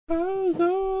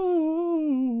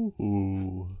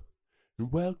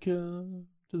Welcome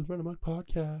to the Run Amok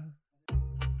Podcast.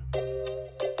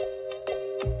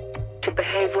 To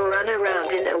behave or run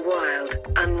around in a wild,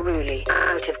 unruly,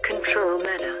 out of control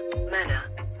manner.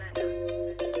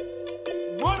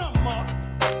 Run Amok!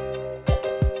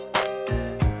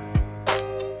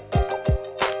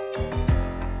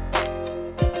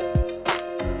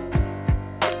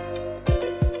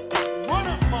 Run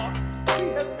Amok! We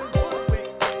have been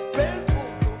hoodwinked,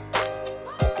 bamboozled,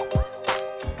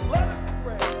 led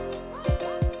astray,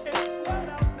 and led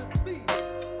out to sea.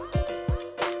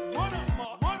 Run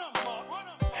Amok! Run Amok! Run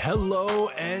Amok! Hello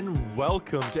and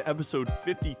welcome to episode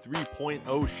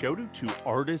 53.0. Shout out to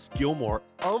Artist Gilmore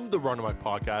of the Run Amok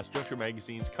Podcast, Juncture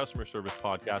Magazine's customer service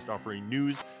podcast, offering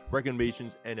news,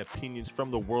 recommendations, and opinions from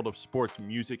the world of sports,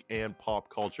 music, and pop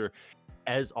culture.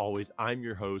 As always, I'm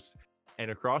your host, and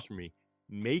across from me,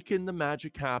 making the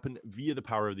magic happen via the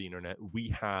power of the internet, we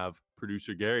have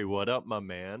producer Gary. What up, my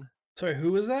man? Sorry,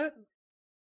 who was that?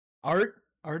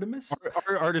 Artemis?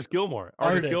 Artist Gilmore.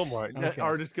 Artist. Gilmore. Okay.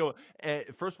 Artist Gilmore.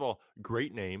 First of all,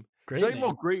 great name. Great Second of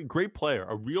all, name. great player,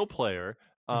 a real player.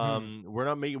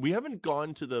 We haven't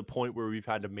gone to the point where we've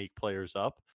had to make players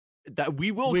up. That we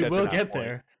will get to that point.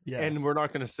 there. Yeah. And we're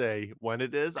not going to say when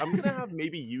it is. I'm going to have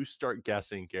maybe you start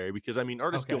guessing, Gary, because I mean,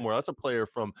 Artist Okay. Gilmore, that's a player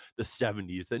from the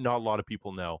 70s that not a lot of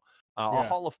people know. A Yeah.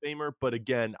 Hall of Famer, but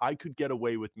again, I could get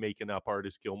away with making up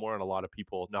Artist Gilmore and a lot of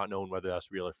people not knowing whether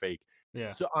that's real or fake.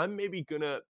 Yeah. So I'm maybe going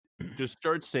to just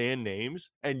start saying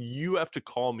names and you have to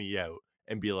call me out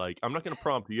and be like, I'm not going to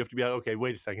prompt you. You have to be like, okay,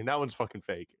 wait a second. That one's fucking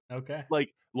fake. Okay.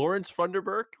 Like Lawrence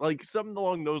Funderburk, like something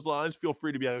along those lines. Feel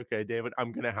free to be like, okay, David,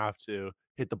 I'm going to have to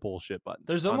hit the bullshit button.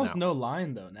 There's on almost that no one.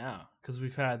 line though now because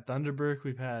we've had Thunderbird,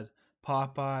 we've had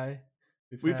Popeye,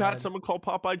 We've had someone called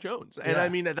Popeye Jones. And Yeah. I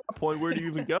mean, at that point, where do you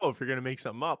even go if you're going to make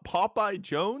something up? Popeye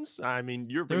Jones? I mean,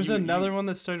 There was another one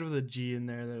that started with a G in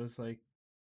there that was like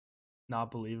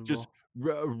not believable. just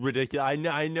ridiculous. I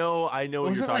know what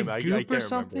was you're it talking like about. I Goop can't or remember.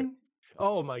 something?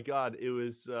 Oh my god, it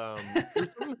was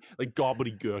something like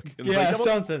gobbledygook. And it's Yeah, like, that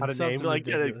wasn't something- not a name. something Like,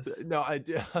 ridiculous. no, I'm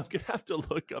gonna have to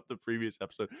look up the previous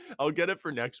episode. I'll get it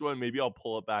for next one. Maybe I'll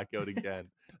pull it back out again.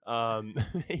 Yeah,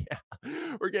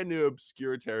 we're getting to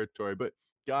obscure territory. But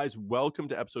guys, welcome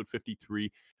to episode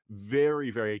 53. Very,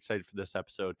 very excited for this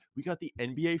episode. We got the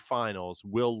NBA Finals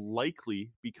will likely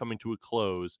be coming to a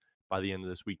close by the end of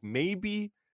this week.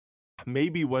 Maybe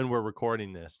when we're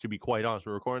recording this, to be quite honest,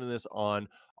 we're recording this on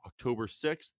October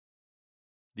 6th.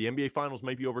 The NBA Finals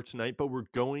might be over tonight, but we're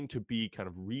going to be kind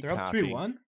of recapping. They're up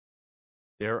 3-1?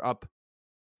 They're up.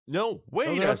 No,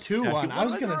 wait they're a up 2-1. second. I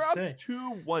was gonna They're up say.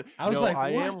 2-1. I was No, like, I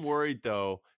am what? worried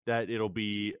though that it'll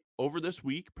be over this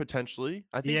week potentially.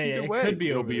 I think Yeah, either it way could be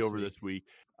it'll over be this over this week.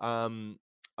 I'm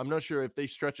not sure if they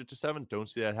stretch it to 7. Don't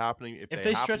see that happening. If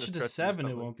they happen stretch it to 7,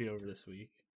 it won't be over this week.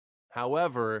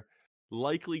 However,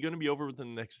 likely going to be over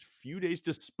within the next few days,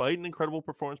 despite an incredible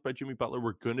performance by Jimmy Butler.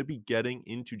 We're going to be getting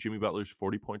into Jimmy Butler's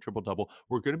 40-point triple-double.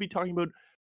 We're going to be talking about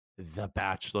The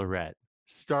Bachelorette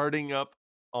starting up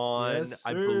on, Yes,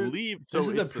 I sir. believe. So This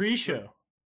is the it's pre-show.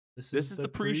 This is the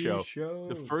pre-show.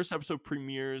 The first episode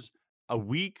premieres a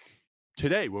week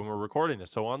today when we're recording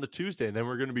this. So on the Tuesday, and then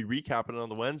we're going to be recapping it on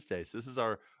the Wednesday. So this is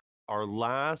our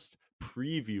last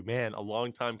preview. Man, a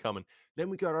long time coming. Then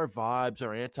we got our vibes,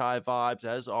 our anti-vibes.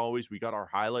 As always, we got our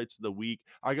highlights of the week.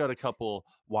 I got a couple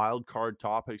wild card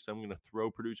topics I'm going to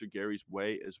throw producer Gary's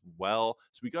way as well.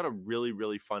 So we got a really,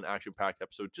 really fun action-packed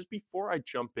episode. Just before I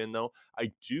jump in, though,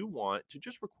 I do want to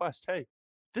just request, hey,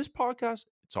 this podcast,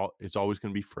 it's always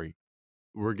going to be free.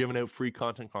 We're giving out free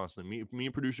content constantly. Me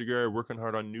and producer Gary are working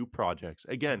hard on new projects.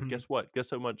 Again, guess what? Guess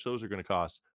how much those are going to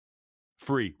cost?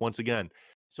 Free, once again.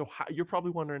 So you're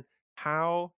probably wondering,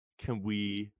 how can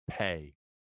we pay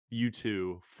you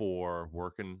two for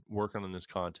working on this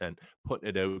content, putting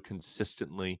it out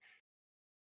consistently?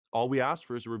 All we ask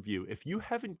for is a review. If you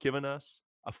haven't given us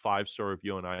a 5-star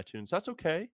review on iTunes, that's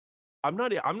okay. I'm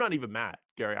not even mad,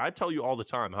 Gary. I tell you all the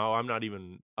time how I'm not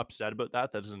even upset about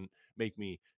that. That doesn't make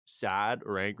me sad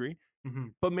or angry.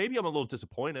 But maybe I'm a little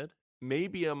disappointed.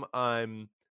 Maybe I'm a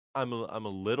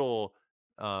little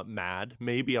mad.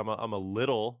 Maybe I'm a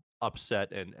little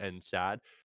upset and sad.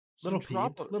 So Little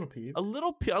drop peeved. a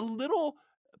little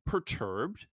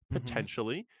perturbed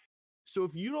potentially. So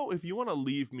if you want to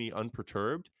leave me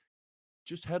unperturbed,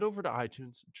 just head over to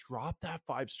iTunes, drop that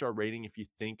 5-star rating if you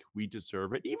think we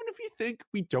deserve it. Even if you think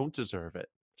we don't deserve it,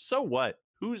 so what?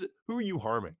 Who are you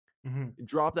harming?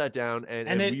 Drop that down,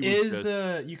 and it we is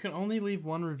you can only leave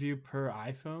one review per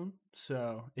iPhone.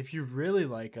 So if you really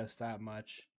like us that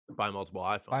much, buy multiple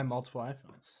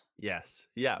iPhones. Yes.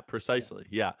 Yeah, precisely.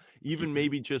 Yeah. Even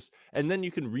maybe just and then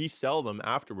you can resell them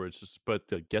afterwards, just but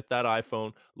to get that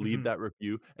iPhone, leave that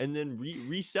review, and then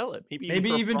resell it, maybe even Maybe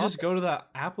for a even just profit. go to the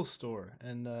Apple store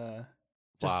and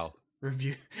just Wow.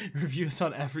 review review us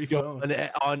on every Go phone.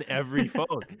 on every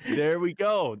phone. There we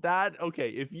go. That okay,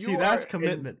 if See, you that's are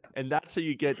commitment. and that's how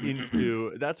you get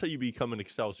into that's how you become an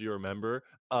Excelsior member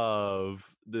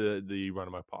of the Run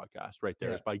of My Podcast right there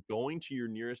Yeah. is by going to your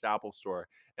nearest Apple store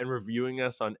and reviewing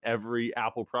us on every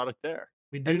Apple product there.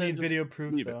 We do And then need just video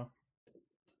proof leave it. though.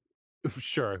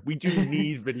 Sure, we do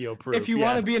need video If proof. you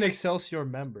want Yes. to be an Excelsior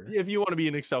member. If you want to be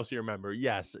an Excelsior member,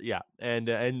 yes, yeah. And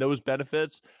those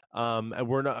benefits and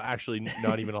we're not actually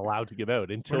not even allowed to give out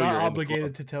We're until not you're in the club.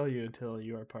 obligated to tell you until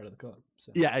you are part of the club.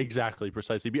 So Yeah, exactly,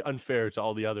 precisely. Be unfair to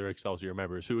all the other Excelsior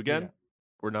members who, yeah. again,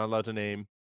 we're not allowed to name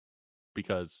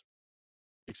because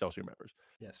Excelsior members.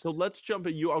 So Yes. let's jump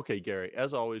at you. Okay, Gary,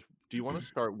 as always, do you want to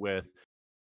start with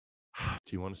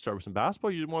some basketball?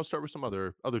 Or you want to start with some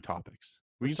other topics?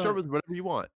 We can start with whatever you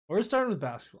want. We're starting with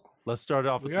basketball. Let's start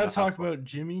off We with got some to talk basketball. about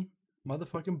Jimmy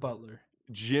motherfucking Butler.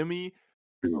 Jimmy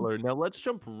Butler. Now let's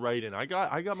jump right in. I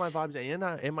got my vibes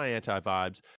and my anti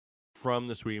vibes from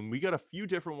this week. And we got a few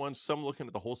different ones, some looking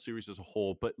at the whole series as a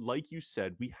whole. But like you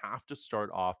said, we have to start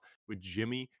off with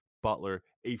Jimmy Butler,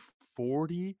 a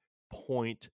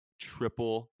 40-point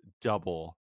triple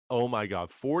double. Oh my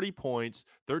God, 40 points,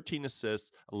 13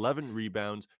 assists, 11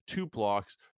 rebounds, 2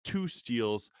 blocks, 2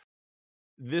 steals.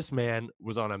 This man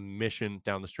was on a mission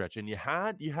down the stretch, and you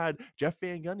had Jeff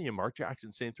Van Gundy and Mark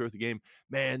Jackson saying throughout the game,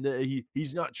 "Man,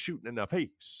 he's not shooting enough.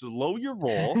 Hey, slow your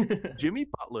roll. Jimmy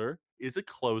Butler is a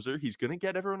closer. He's going to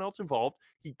get everyone else involved.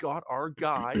 He got our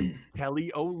guy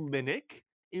Kelly Olynyk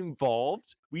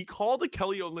involved. We called a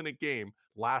Kelly Olynyk game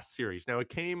last series. Now it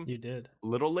came You did. a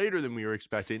little later than we were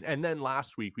expecting, and then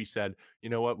last week we said, you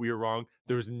know what, we were wrong.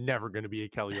 There was never going to be a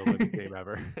Kelly Olynyk game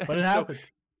ever, But it happened.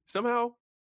 somehow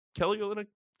Kelly Olynyk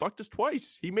fucked us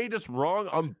twice. He made us wrong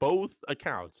on both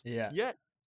accounts. Yeah. Yet,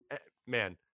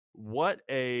 man, what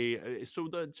a so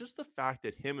just the fact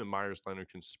that him and Myers Leonard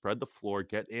can spread the floor,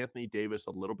 get Anthony Davis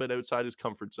a little bit outside his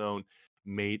comfort zone,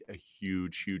 made a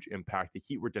huge impact. The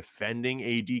Heat were defending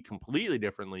AD completely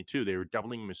differently too. They were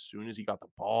doubling him as soon as he got the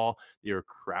ball. They were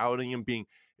crowding him, being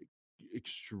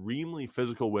extremely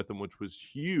physical with him, which was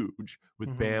huge.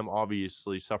 With Bam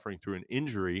obviously suffering through an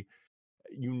injury,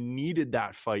 you needed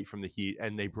that fight from the Heat,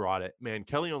 and they brought it. Man,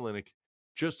 Kelly Olynyk,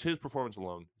 just his performance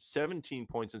alone, 17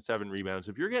 points and 7 rebounds.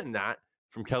 If you're getting that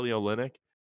from Kelly Olynyk,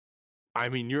 I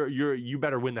mean, you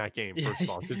better win that game first of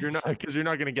all, because you're not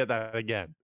going to get that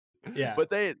again. Yeah.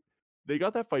 But they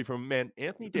got that fight from, man,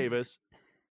 Anthony Davis,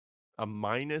 a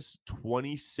minus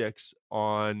 26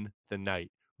 on the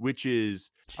night, which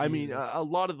is, I mean, a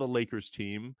lot of the Lakers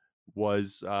team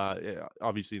was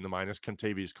obviously in the minus.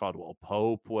 Contavious Caldwell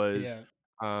Pope was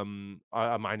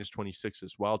a minus 26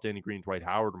 as well. Danny Green, Dwight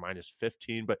Howard, minus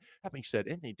 15. But that being said,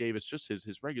 Anthony Davis, just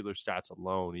his regular stats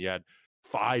alone, he had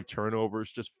 5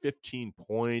 turnovers, just 15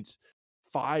 points,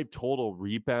 5 total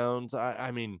rebounds. I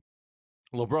mean,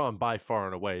 LeBron, by far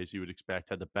and away, as you would expect,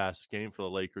 had the best game for the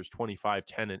Lakers, 25,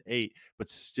 10, and 8. But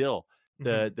still,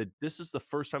 this is the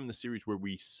first time in the series where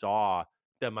we saw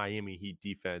the Miami Heat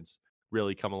defense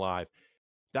really come alive.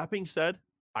 That being said,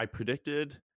 I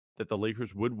predicted that the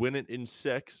Lakers would win it in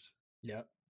 6. Yep.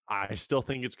 I still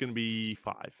think it's going to be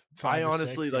 5. I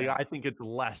honestly, I think it's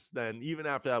less than, even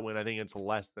after that win, I think it's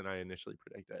less than I initially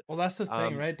predicted. Well, that's the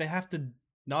thing, right? They have to,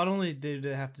 not only did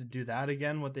they have to do that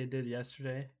again, what they did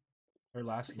yesterday or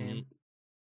last game,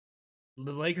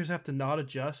 the Lakers have to not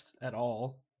adjust at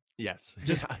all. Yes.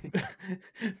 Just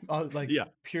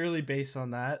purely based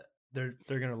on that, they're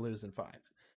going to lose in 5.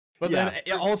 But then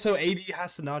also AD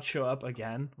has to not show up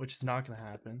again, which is not going to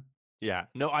happen. Yeah.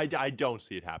 No, I don't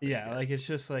see it happening. Yeah, like it's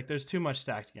just like there's too much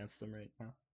stacked against them right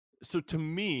now. So to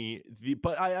me,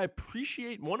 but I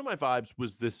appreciate, one of my vibes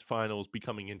was this finals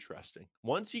becoming interesting.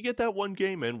 Once you get that one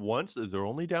game in, once they're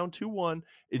only down 2-1,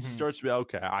 it starts to be,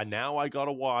 okay, now I got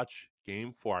to watch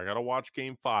game 4. I got to watch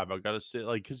game 5. I got to sit,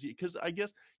 like, because I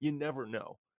guess you never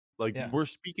know. Like, we're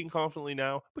speaking confidently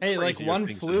now. But hey, like one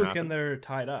fluke and they're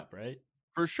tied up, right?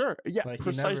 For sure. Yeah, like,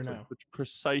 precisely. You never know.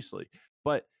 Precisely.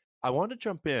 But I want to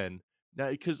jump in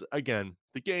now because, again,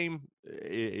 the game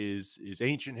is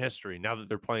ancient history. Now that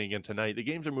they're playing again tonight, the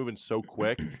games are moving so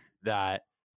quick that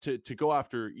to go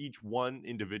after each one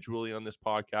individually on this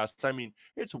podcast, I mean,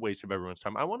 it's a waste of everyone's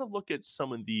time. I want to look at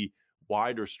some of the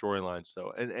wider storylines,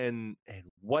 though, and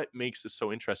what makes this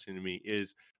so interesting to me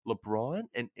is LeBron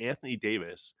and Anthony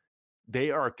Davis.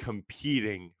 They are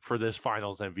competing for this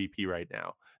Finals MVP right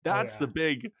now. That's the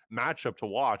big matchup to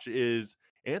watch. Is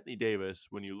Anthony Davis,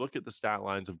 when you look at the stat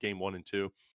lines of game 1 and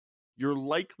 2, you're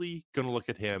likely going to look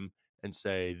at him and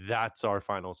say, that's our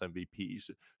finals MVP.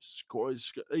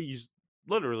 He's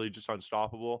literally just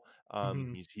unstoppable.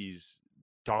 He's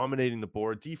dominating the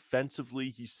board. Defensively,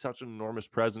 he's such an enormous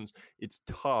presence. It's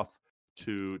tough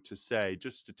to say,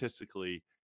 just statistically,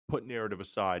 put narrative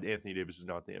aside, Anthony Davis is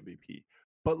not the MVP.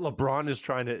 But LeBron is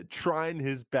trying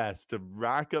his best to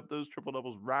rack up those triple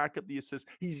doubles, rack up the assists.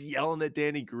 He's yelling at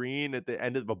Danny Green at the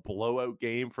end of a blowout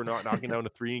game for not knocking down a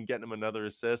three and getting him another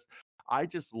assist. I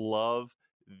just love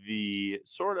the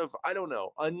sort of, I don't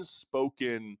know,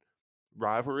 unspoken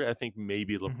rivalry. I think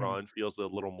maybe LeBron feels a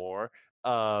little more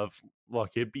of,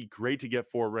 look, it'd be great to get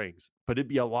 4 rings, but it'd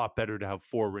be a lot better to have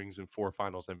 4 rings and 4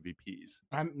 finals MVPs.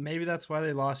 Maybe that's why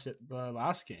they lost it the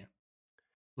last game.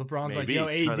 LeBron's maybe,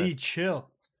 like, yo, AD, chill.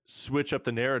 Switch up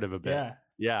the narrative a bit.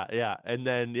 Yeah. And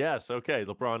then, yes, okay,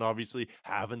 LeBron obviously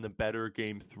having the better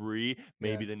game 3.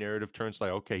 Maybe the narrative turns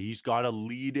like, okay, he's got to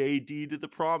lead AD to the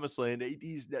promised land.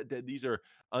 These are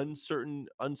uncertain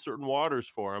waters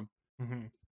for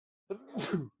him.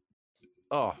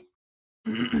 Oh,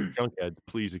 Junkhead,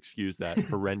 please excuse that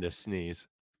horrendous sneeze.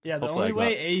 Yeah, the only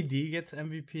way AD gets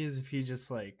MVP is if he just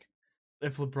like,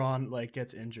 if LeBron like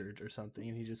gets injured or something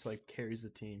and he just like carries the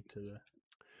team to the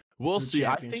We'll see.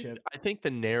 I think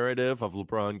the narrative of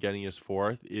LeBron getting his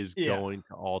 4th is going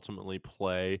to ultimately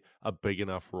play a big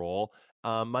enough role.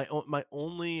 My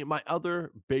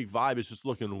other big vibe is just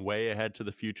looking way ahead to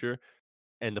the future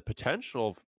and the potential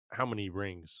of how many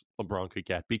rings LeBron could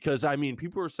get. Because I mean,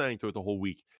 people were saying throughout the whole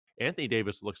week, Anthony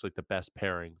Davis looks like the best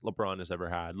pairing LeBron has ever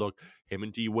had. Look, him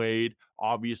and D Wade,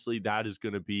 obviously that is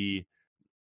going to be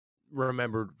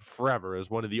remembered forever as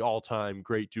one of the all-time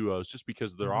great duos just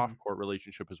because of their off-court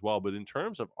relationship as well. But in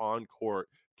terms of on-court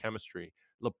chemistry,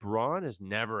 LeBron has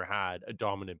never had a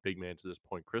dominant big man to this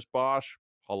point. Chris Bosh,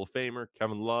 Hall of Famer.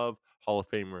 Kevin Love, Hall of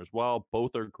Famer as well.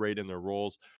 Both are great in their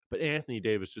roles. But Anthony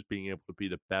Davis just being able to be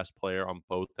the best player on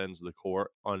both ends of the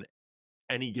court on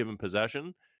any given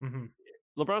possession.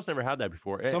 LeBron's never had that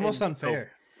before. It's almost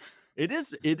unfair.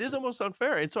 So it is almost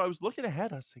unfair. And so I was looking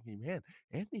ahead. I was thinking, man,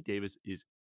 Anthony Davis is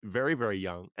very, very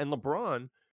young. And LeBron,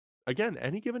 again,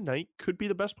 any given night could be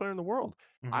the best player in the world.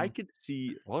 I could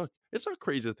see, look, it's not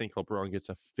crazy to think LeBron gets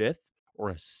a 5th or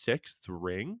a 6th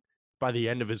ring by the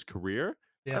end of his career.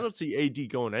 I don't see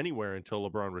AD going anywhere until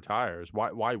LeBron retires.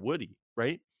 Why would he,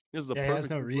 right? This is the perfect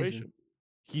situation. Reason.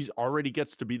 He's already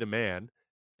gets to be the man,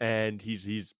 and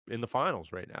he's in the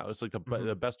finals right now. It's like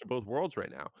the best of both worlds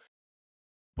right now.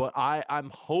 But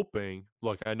I'm hoping,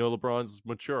 look, I know LeBron's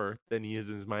mature than he is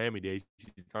in his Miami days.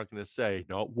 He's not going to say,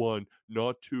 not 1,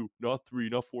 not 2, not 3,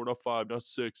 not 4, not 5, not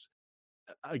 6,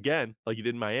 again, like he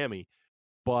did in Miami.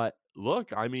 But look,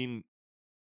 I mean,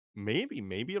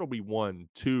 maybe it'll be 1,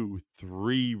 2,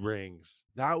 3 rings.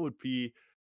 That would be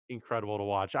incredible to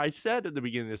watch. I said at the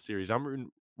beginning of this series, we're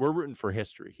rooting for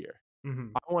history here.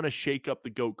 I want to shake up the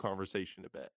GOAT conversation a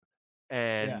bit.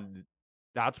 And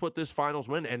that's what this finals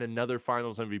win and another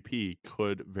finals MVP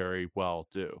could very well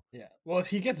do. Yeah. Well, if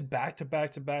he gets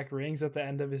back-to-back rings at the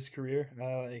end of his career,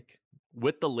 like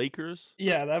with the Lakers,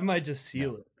 that might just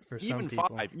seal it for some people.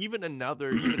 5, even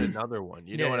another one.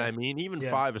 You know what I mean? Even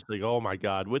 5 is like, oh my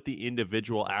God, with the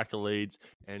individual accolades,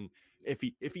 and if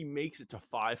he makes it to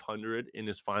 500 in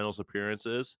his finals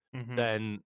appearances,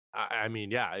 then I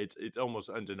mean, it's almost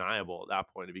undeniable at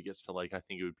that point. If he gets to, like, I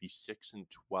think it would be 6 and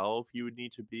 12, he would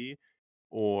need to be.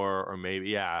 Or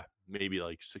maybe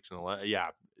like 6 and 11,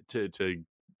 to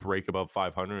break above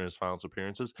 500 in his finals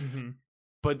appearances.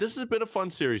 But this has been a fun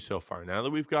series so far. Now that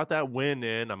we've got that win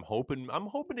in, I'm hoping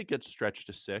it gets stretched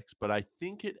to 6. But I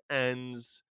think it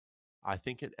ends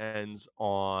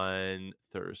on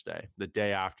Thursday, the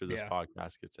day after this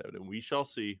podcast gets out, and we shall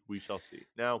see.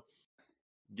 Now,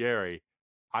 Gary,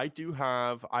 I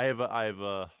have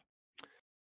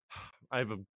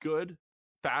a good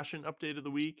fashion update of the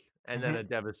week. And then a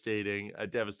devastating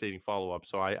follow-up.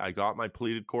 So I got my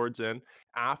pleated cords in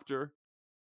after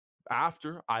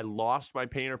I lost my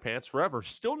painter pants forever.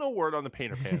 Still no word on the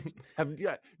painter pants.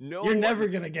 You're never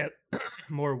gonna get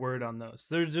more word on those.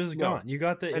 They're just gone. You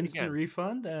got the instant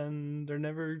refund, and they're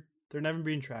never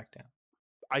being tracked down.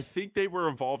 I think they were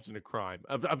involved in a crime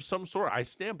of some sort. I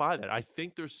stand by that. I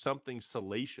think there's something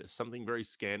salacious, something very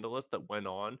scandalous that went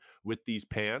on with these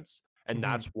pants, and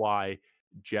that's why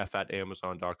Jeff at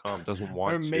Amazon.com doesn't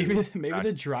want or maybe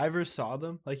the driver saw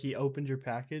them, like he opened your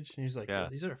package and he's like, oh,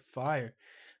 these are fire,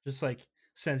 just like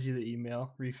sends you the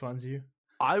email, refunds you.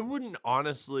 I wouldn't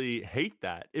honestly hate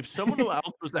that if someone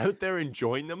else was out there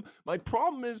enjoying them. My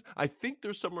problem is I think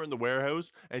they're somewhere in the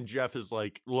warehouse and Jeff is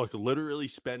like, look, literally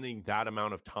spending that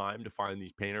amount of time to find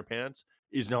these painter pants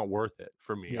is not worth it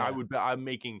for me. Yeah. I'm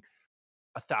making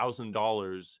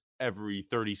 $1,000 every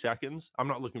 30 seconds. I'm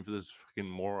not looking for this fucking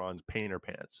morons painter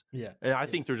pants. Yeah. And I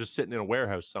think they're just sitting in a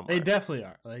warehouse They somewhere. definitely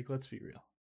are. Like, let's be real.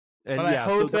 And But yeah,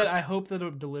 so I hope that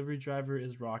a delivery driver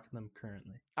is rocking them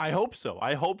currently. I hope so.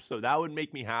 I hope so. That would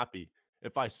make me happy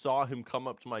if I saw him come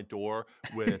up to my door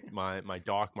with my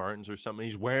Doc Martens or something.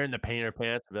 He's wearing the painter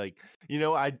pants. I'd be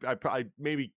like, I'd probably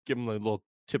maybe give him a little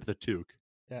tip of the toque.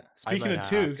 Yeah. I Speaking might of have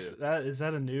toques, to. is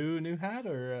that a new hat,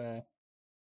 or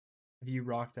have you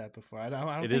rocked that before? I don't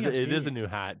It think is I've it seen is a you. new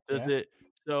hat. Does Yeah. it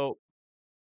so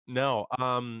no.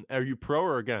 Are you pro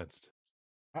or against?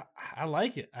 I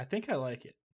like it. I think I like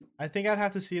it. I think I'd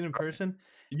have to see it in person.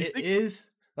 You It think is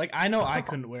like, I know I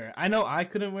couldn't wear it. I know I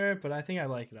couldn't wear it, but I think I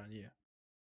like it on you.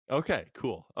 Okay,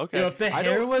 cool. You Okay. know, if the I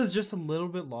hair don't was just a little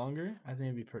bit longer, I think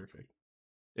it'd be perfect.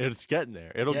 It's getting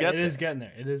there. It'll Yeah, get it is there. getting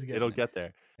there. It is getting It'll there. get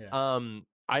there. Yeah.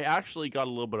 I actually got a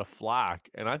little bit of flack,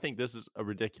 and I think this is a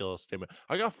ridiculous statement.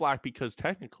 I got flack because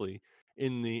technically,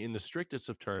 in the strictest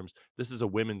of terms, this is a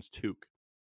women's toque.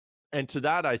 And to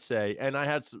that I say, and I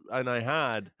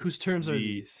had Whose terms are the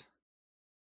these?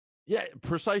 yeah,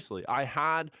 precisely. I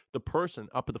had the person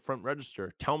up at the front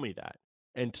register tell me that.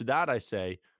 And to that I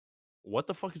say, what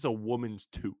the fuck is a woman's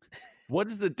toque? What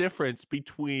is the difference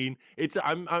between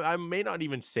I may not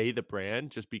even say the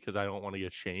brand just because I don't want to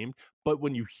get shamed, but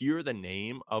when you hear the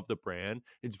name of the brand,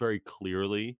 it's very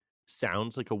clearly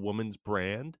sounds like a woman's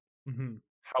brand. Mm-hmm.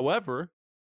 However,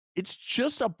 it's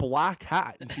just a black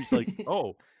hat. And she's like,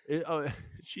 "Oh,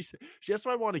 she asked if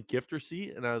I want a gift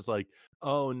receipt, and I was like,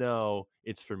 "Oh no,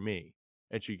 it's for me."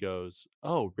 And she goes,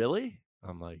 "Oh, really?"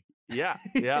 I'm like, "Yeah,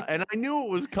 yeah." And I knew it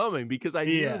was coming because I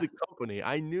knew Yeah. the company.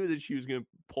 I knew that she was gonna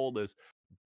pull this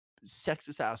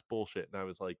sexist ass bullshit, and I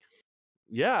was like,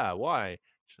 "Yeah, why?"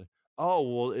 She's like, "Oh,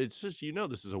 well, it's just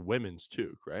this is a women's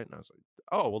toque, right?" And I was like,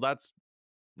 "Oh, well, that's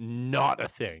not a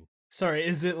thing." Sorry,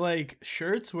 is it like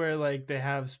shirts where like they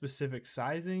have specific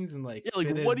sizing and like Yeah, like,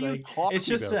 what fitted, are you like it's talking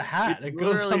just about? a hat. It's It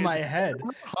goes on literally my head. I'm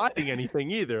not hiding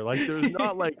anything either. Like, there's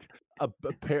not like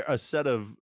a set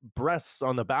of breasts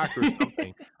on the back or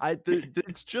something.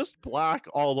 It's just black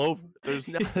all over. There's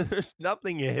no there's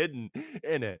nothing hidden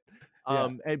in it. Yeah.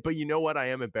 But you know what I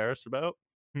am embarrassed about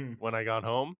Hmm. when I got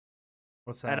home?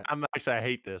 What's And that? I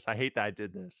hate this. I hate that I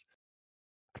did this.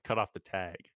 I cut off the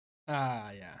tag.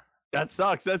 Ah, yeah. That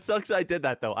sucks. That sucks I did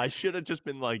that though. I should have just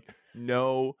been like,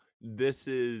 "No, this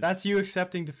That's is." you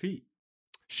accepting defeat.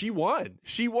 She won.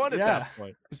 She won at Yeah. that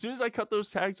point. As soon as I cut those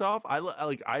tags off,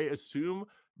 I assume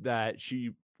that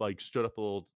she like stood up a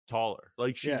little taller.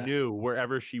 Like she Yeah. knew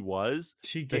wherever she was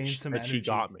She that gained some she energy.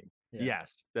 got me. Yeah.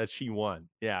 Yes, that she won.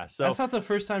 Yeah. So That's not the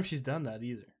first time she's done that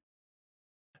either.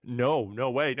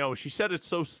 no way. No, she said it's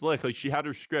so slick. Like she had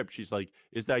her script. She's like,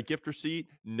 "Is that a gift receipt?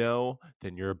 No,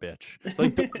 then you're a bitch."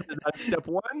 Like that's step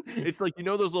one. It's like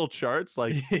those little charts.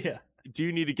 Like, Yeah. do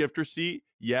you need a gift receipt?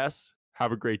 Yes.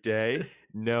 Have a great day.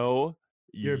 No,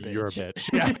 You're a you're a bitch.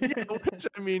 bitch. Yeah, yeah, which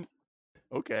I mean,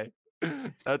 okay,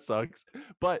 that sucks.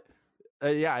 But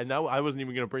yeah, and now I wasn't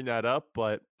even gonna bring that up,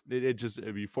 but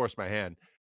you forced my hand.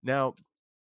 Now,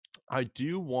 I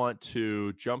do want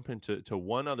to jump into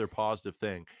one other positive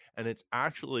thing, and it's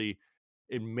actually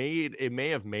it may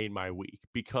have made my week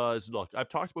because look, I've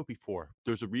talked about before.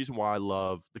 There's a reason why I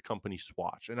love the company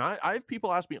Swatch, and I have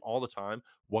people ask me all the time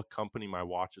what company my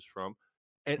watch is from,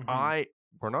 and Mhm.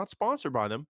 we're not sponsored by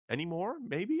them anymore.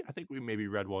 Maybe I think we maybe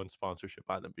read one sponsorship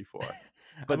by them before,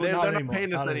 but Well, they're not not anymore.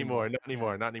 paying us Not anymore. anymore. Not Yeah.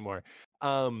 anymore. Not anymore.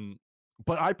 Um,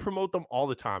 but I promote them all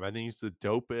the time. I think it's the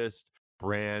dopest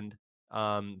brand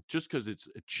just because it's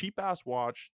a cheap ass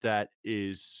watch that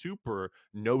is super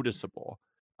noticeable.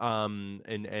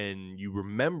 And you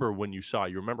remember when you saw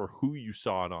it, you remember who you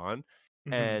saw it on,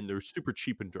 Mhm. and they're super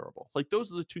cheap and durable. Like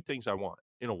those are the two things I want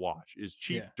in a watch: is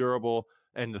cheap, Yeah. durable,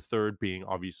 and the third being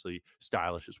obviously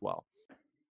stylish as well.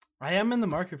 I am in the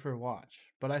market for a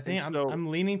watch, but I And think so I'm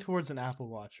leaning towards an Apple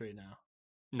Watch right now.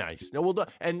 nice. No, well,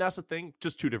 and that's the thing,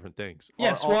 just two different things. Yeah,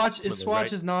 Ultimately, Swatch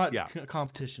right? is not Yeah.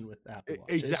 competition with Apple Watch.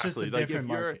 It's just a Exactly. Like different if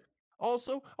you're market.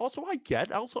 also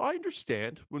I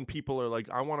understand when people are like,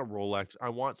 I want a Rolex, I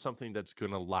want something that's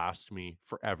gonna last me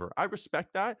forever. I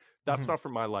respect that. That's Mhm. not for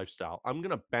my lifestyle. I'm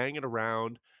gonna bang it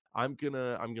around. I'm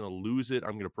gonna lose it.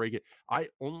 I'm gonna break it. I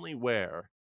only wear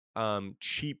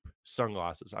cheap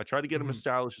sunglasses. I try to get them as Mhm.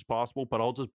 stylish as possible, but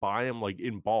I'll just buy them like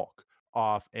in bulk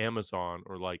off Amazon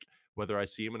or like whether I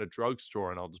see them in a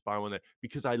drugstore and I'll just buy one that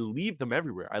because I leave them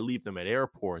everywhere. I leave them at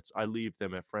airports. I leave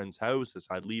them at friends' houses.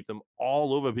 I leave them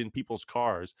all over in people's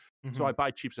cars. So I Mhm.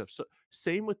 buy cheap stuff. So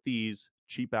same with these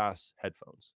cheap ass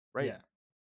headphones, right? Yeah.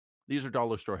 These are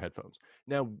dollar store headphones.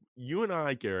 Now, you and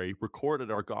I, Gary,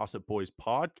 recorded our Gossip Boys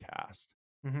podcast,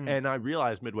 and I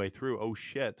realized midway through, oh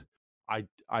shit,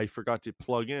 I forgot to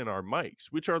plug in our mics,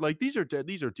 which are like these are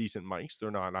decent mics.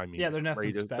 They're not, I mean, Yeah, they're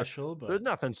nothing great. special, They're but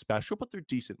nothing special, but they're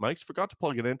decent mics. Forgot to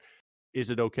plug it in. Is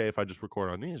it okay if I just record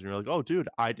on these? And you're like, oh, dude,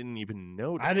 I didn't even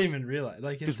notice. I didn't even realize.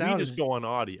 Like, it because we just sounded. go on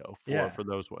audio Yeah. for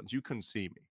those ones. You couldn't see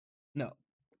me. No.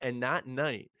 And that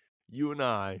night, you and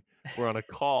I were on a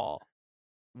call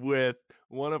with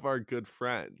one of our good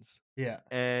friends. Yeah.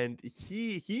 And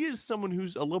he is someone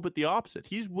who's a little bit the opposite.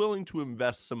 He's willing to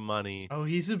invest some money. Oh,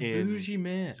 he's a bougie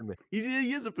man.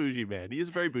 He is a bougie man. He is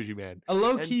a very bougie man. A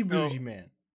low-key bougie man.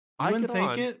 You wouldn't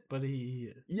think it, but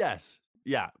he is. Yes.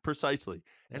 Yeah, precisely.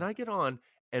 Yeah. And I get on,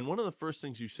 and one of the first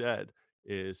things you said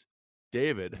is,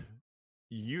 David,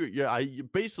 you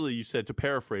basically, you said, to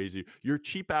paraphrase you, your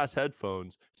cheap ass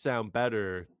headphones sound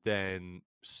better than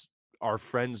our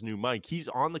friend's new mic. He's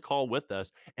on the call with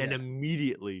us, and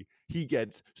immediately he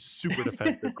gets super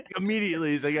defensive.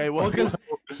 Immediately he's like, hey, well, because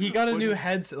he got a new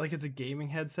headset, like it's a gaming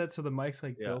headset, so the mic's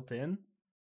like built in.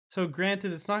 So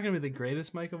granted, it's not gonna be the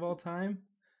greatest mic of all time,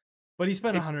 but he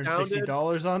spent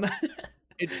 $160 on that.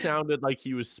 It sounded like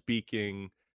he was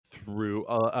speaking through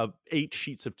 8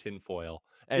 sheets of tinfoil.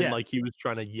 And like he was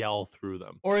trying to yell through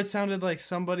them. Or it sounded like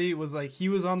somebody was like, he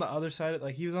was on the other side,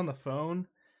 like he was on the phone.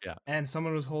 Yeah. And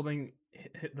someone was holding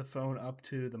the phone up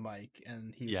to the mic,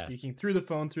 and he was speaking through the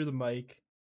phone, through the mic,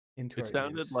 into it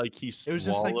sounded ears. like he swallowed it was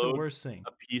just like the worst thing.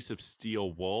 A piece of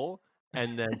steel wool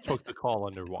and then took the call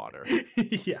underwater.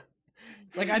 Yeah.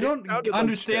 Like, I don't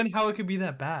understand how it could be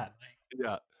that bad.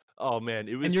 Yeah. Oh man,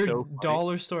 it was and your so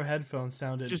dollar store headphones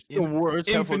sounded just the worst,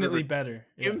 infinitely better.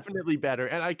 Infinitely better.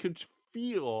 And I could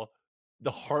feel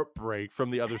the heartbreak from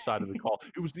the other side of the call.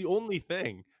 It was the only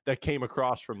thing that came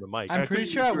across from the mic. I'm pretty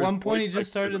sure at one point he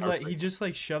just started like he just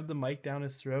like shoved the mic down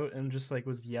his throat and just like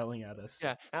was yelling at us.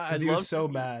 Yeah, he was so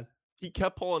mad. He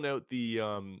kept pulling out the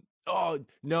oh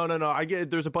no, I get it.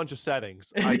 There's a bunch of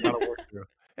settings I gotta work through.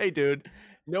 Hey dude,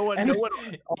 no one he'd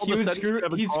screw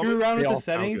around with the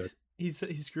settings. He'd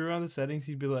screw around the settings.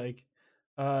 He'd be like,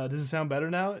 does it sound better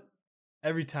now?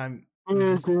 Every time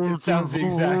it sounds the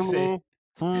exact same.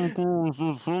 No, it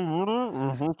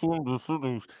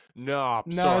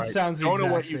sounds the exact same. I don't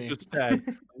know what you just said.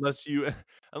 unless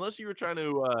you were trying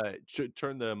to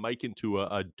turn the mic into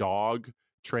a dog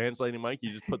translating mic.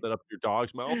 You just put that up your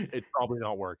dog's mouth. It's probably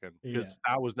not working because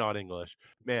that was not English.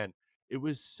 Man, it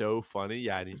was so funny.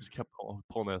 Yeah, and he just kept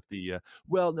pulling out the,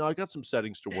 well, no, I got some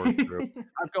settings to work through.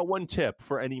 I've got one tip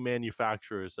for any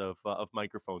manufacturers of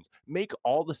microphones. Make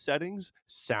all the settings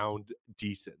sound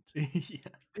decent.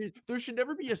 There should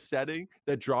never be a setting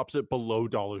that drops it below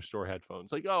dollar store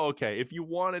headphones. Like, oh, okay, if you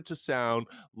want it to sound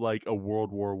like a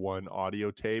World War I audio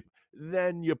tape,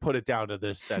 then you put it down to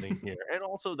this setting here. And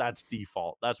also that's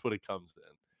default. That's what it comes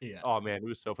in. Yeah. Oh man, it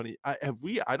was so funny. I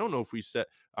don't know if we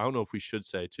should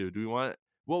say too. Do we want?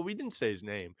 Well, we didn't say his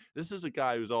name. This is a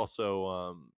guy who's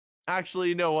also actually,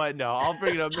 you know what? No, I'll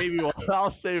bring it up. Maybe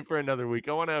I'll save it for another week.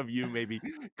 I want to have you maybe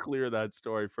clear that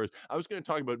story first. I was going to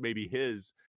talk about maybe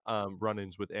his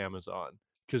run-ins with Amazon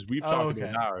because we've talked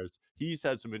about ours. He's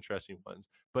had some interesting ones,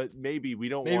 but maybe we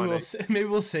don't want to. Maybe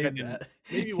we'll save that.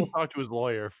 Maybe we'll talk to his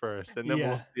lawyer first, and then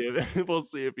we'll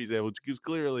see if he's able to. Because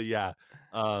clearly,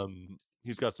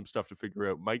 he's got some stuff to figure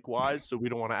out mic wise, so we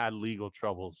don't want to add legal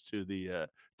troubles to the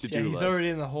to-do he's already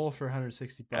in the hole for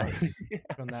 $160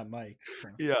 from that mic. So.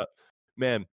 Yeah,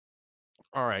 man.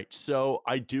 All right, so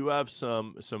I do have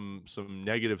some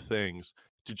negative things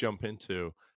to jump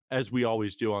into, as we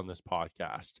always do on this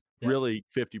podcast. Yeah. Really,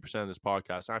 50% of this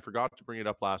podcast. And I forgot to bring it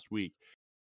up last week,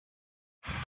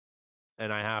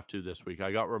 and I have to this week.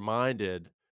 I got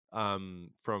reminded from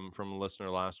a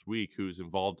listener last week who's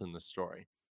involved in this story.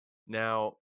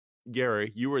 Now,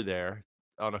 Gary, you were there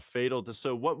on a fatal.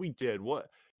 So what we did, do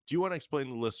you want to explain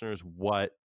to the listeners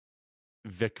what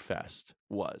VicFest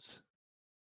was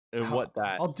and what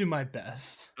that? I'll do my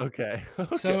best. Okay.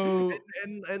 So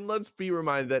and let's be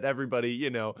reminded that everybody,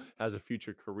 has a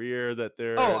future career that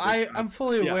they're. Oh, I'm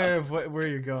fully aware of where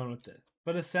you're going with it.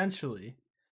 But essentially,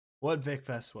 what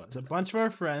VicFest was, a bunch of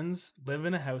our friends live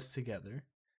in a house together,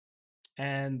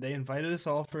 and they invited us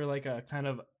all for like a kind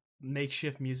of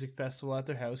makeshift music festival at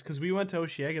their house because we went to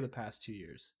Oshiega the past 2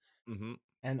 years,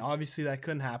 and obviously that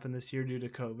couldn't happen this year due to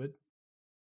COVID.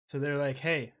 So they're like,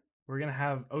 hey, we're gonna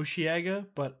have Oshiega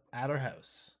but at our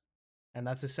house, and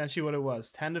that's essentially what it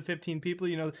was. 10 to 15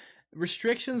 people.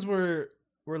 Restrictions were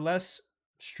less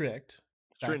strict,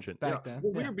 stringent back then.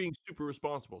 Well, we were being super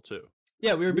responsible too.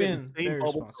 Yeah, we were being same very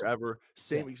bubble responsible. forever,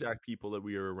 same exact people that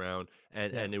we were around,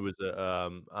 and it was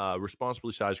a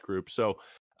responsibly sized group. So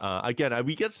Again,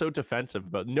 we get so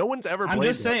defensive, but no one's ever. I'm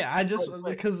just saying. Us.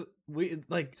 Because we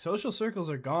like social circles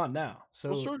are gone now.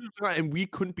 So And we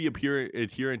couldn't be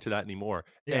adhering to that anymore.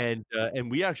 yeah.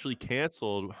 And we actually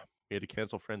canceled. We had to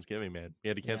cancel Friendsgiving, man. We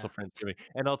had to cancel Friendsgiving.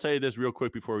 And I'll tell you this real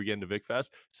quick before we get into VicFest.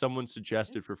 Someone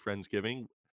suggested for Friendsgiving,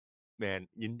 man,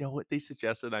 you know what they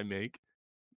suggested I make?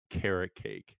 Carrot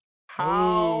cake.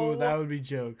 Oh, How that would be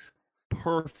jokes.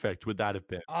 perfect would that have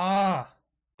been? Ah,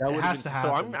 That it would have has been. to So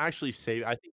I'm happen. actually saving.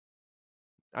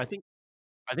 I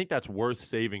think that's worth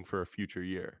saving for a future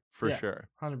year for Yeah, sure.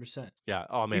 100%. Yeah.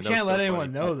 Oh man, You that was can't so let funny.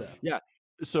 anyone know though. Yeah.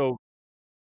 So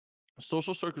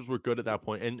social circles were good at that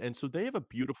point, and so they have a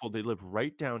beautiful. They live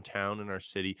right downtown in our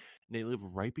city, and they live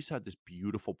right beside this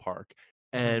beautiful park.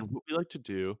 Mhm. And what we like to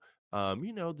do,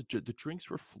 the drinks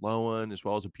were flowing as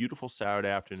well as a beautiful Saturday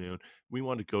afternoon. We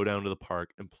wanted to go down to the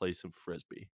park and play some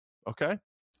frisbee. Okay.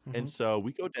 And Mhm. so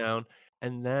we go down,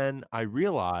 and then I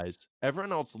realize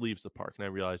everyone else leaves the park, and I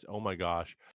realize, oh my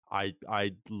gosh, I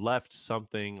left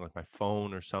something like my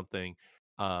phone or something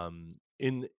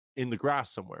in the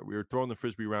grass somewhere. We were throwing the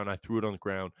frisbee around. I threw it on the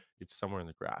ground. It's somewhere in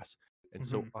the grass, and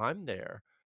so Mhm. I'm there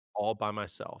all by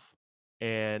myself.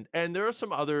 And there are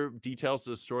some other details to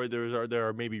the story. There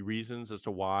are maybe reasons as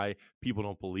to why people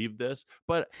don't believe this,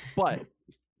 but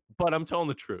I'm telling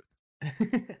the truth.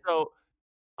 So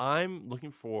I'm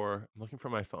looking for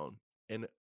my phone, and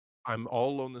I'm all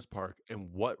alone in this park,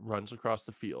 and what runs across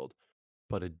the field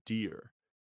but a deer.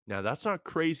 Now that's not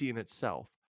crazy in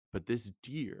itself, but this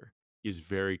deer is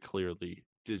very clearly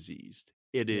diseased.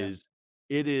 It Yeah. is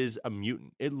it is a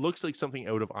mutant. It looks like something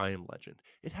out of I Am Legend.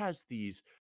 It has these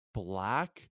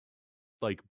black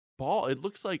like ball. It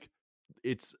looks like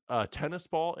it's a tennis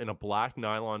ball in a black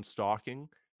nylon stocking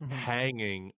Mhm.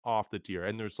 hanging off the deer,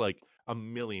 and there's like a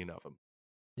million of them.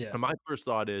 Yeah. And my first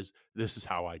thought is, this is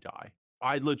how I die.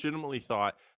 I legitimately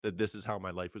thought that this is how my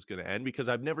life was gonna end because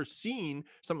I've never seen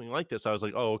something like this. I was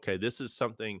like, "Oh, okay, this is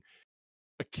something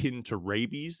akin to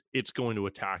rabies. It's going to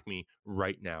attack me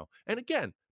right now." And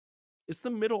again, it's the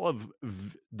middle of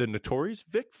the notorious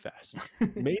Vic Fest.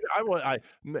 Maybe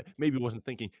maybe wasn't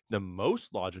thinking the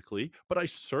most logically, but I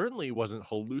certainly wasn't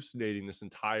hallucinating this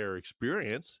entire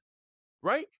experience.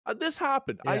 Right? This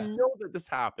happened. I Yeah. know that this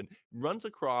happened. Runs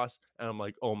across, and I'm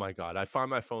like, "Oh my god." I find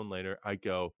my phone later. I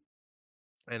go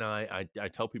and I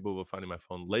tell people about finding my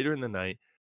phone. Later in the night,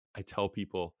 I tell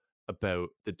people about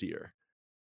the deer,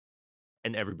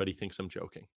 and everybody thinks I'm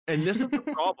joking. And this is the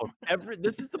problem.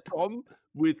 This is the problem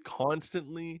with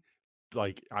constantly,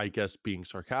 like, I guess, being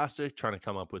sarcastic, trying to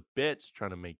come up with bits,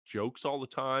 trying to make jokes all the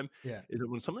time, Yeah. is that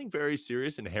when something very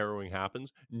serious and harrowing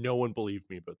happens, no one believed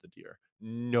me about the deer.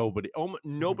 Nobody. Mhm.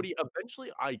 Nobody.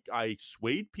 Eventually, I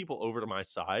swayed people over to my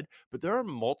side, but there are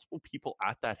multiple people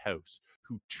at that house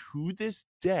who, to this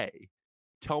day,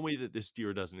 tell me that this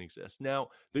deer doesn't exist. Now,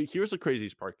 here's the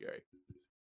craziest part, Gary.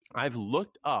 I've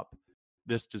looked up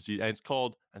this disease, and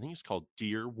I think it's called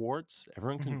deer warts.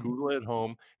 Everyone can Mhm. Google it at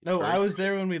home. It's No, very I was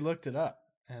there when we looked it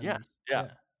up, and yes, yeah.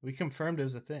 yeah, we confirmed it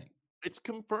was a thing. It's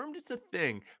confirmed it's a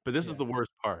thing, but this is Yeah. the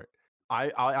worst part.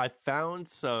 I found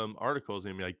some articles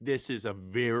and be like, this is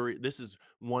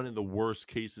one of the worst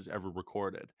cases ever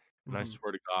recorded. And I Mhm.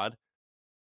 swear to God,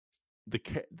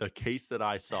 the case that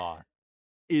I saw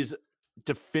is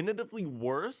definitively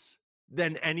worse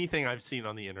than anything I've seen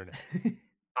on the internet.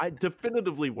 I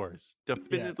definitively worse, Yeah.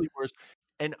 definitively worse,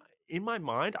 and in my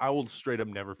mind, I will straight up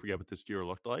never forget what this deer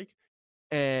looked like,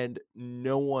 and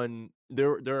no one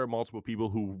there are multiple people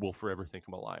who will forever think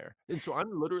I'm a liar, and so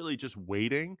I'm literally just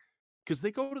waiting because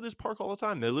they go to this park all the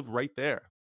time, they live right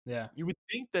there. Yeah. You would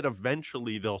think that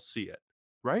eventually they'll see it,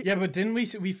 right? Yeah, but didn't we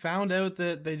found out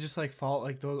that they just like fall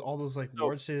like those all those like So,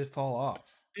 warts they fall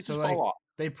off. they So just fall like off.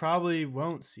 they probably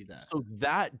won't see that. So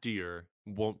that deer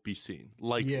won't be seen,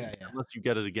 likely, Yeah, yeah. unless you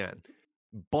get it again.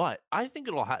 But I think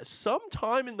it'll have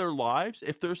sometime in their lives,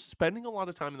 if they're spending a lot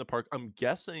of time in the park, I'm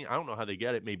guessing, I don't know how they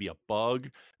get it, maybe a bug,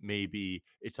 maybe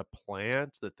it's a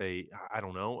plant that I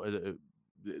don't know,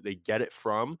 they get it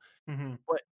from, Mhm.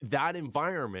 but that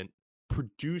environment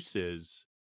produces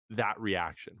that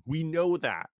reaction. We know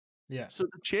that. Yeah. So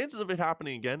the chances of it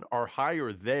happening again are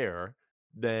higher there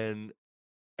than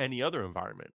any other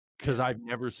environment because Yeah. I've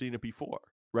never seen it before,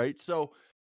 right? So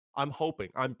I'm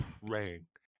hoping, I'm praying.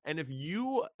 And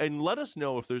let us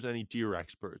know if there's any deer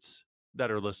experts that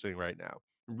are listening right now.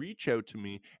 Reach out to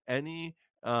me. Any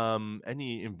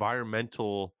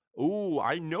environmental. Oh,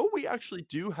 I know we actually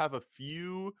do have a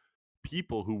few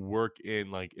people who work in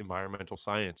like environmental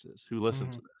sciences who listen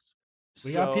to Mhm. this.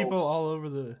 We got So people all over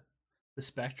the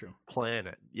spectrum.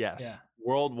 planet, Yeah. yes.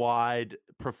 Worldwide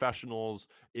professionals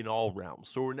in all realms.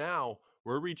 So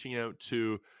we're reaching out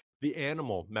to the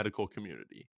animal medical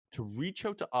community to reach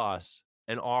out to us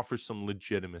and offer some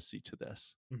legitimacy to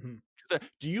this. Mm-hmm.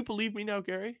 Do you believe me now,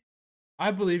 Gary? I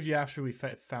believed you after we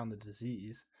found the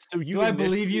disease. So you Do I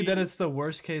believe you that initially it's the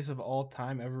worst case of all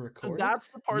time ever so recorded? that's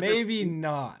the part that's Maybe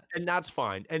not. and that's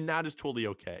fine, and that is totally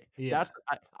okay. Yeah.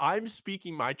 I'm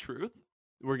speaking my truth.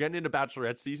 We're getting into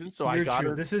Bachelorette season, so Your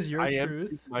truth. This is your I am truth.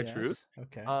 speaking my truth. Yes.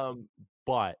 Okay.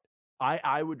 But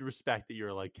I would respect that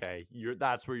you're like, "Hey,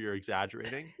 that's where you're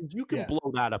exaggerating." 'Cause you can Yeah.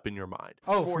 blow that up in your mind.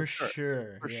 Oh, for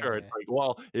sure. For Yeah, sure. It's like,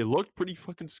 well, it looked pretty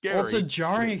fucking scary. Well, it's a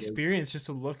jarring experience just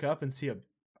to look up and see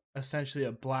essentially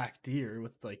a black deer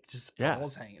with like just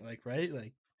balls hanging, like, right?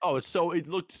 Like, oh, it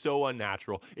looked so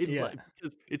unnatural. Yeah.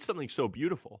 Because it's something so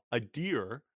beautiful, a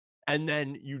deer, and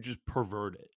then you just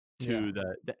pervert it to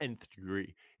the nth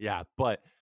degree. Yeah, but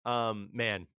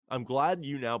man, I'm glad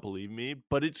you now believe me,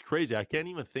 but it's crazy. I can't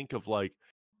even think of like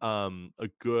a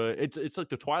good it's like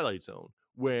the Twilight Zone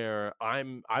where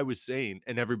I was sane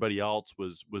and everybody else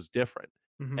was different.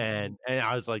 Mhm. And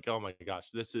I was like, "Oh my gosh,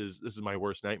 this is my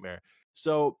worst nightmare."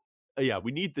 So, yeah,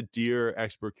 we need the deer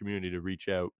expert community to reach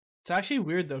out. It's actually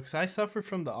weird though, because I suffer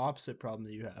from the opposite problem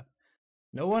that you have.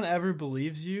 No one ever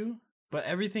believes you, but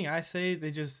everything I say,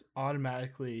 they just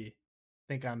automatically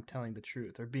think I'm telling the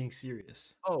truth or being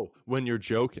serious. Oh, when you're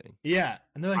joking. Yeah,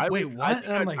 and they're like, "Wait, I what?" think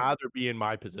And I'm I'd like, rather be in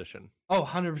my position. "Oh,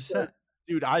 100%."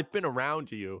 Dude, I've been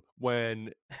around you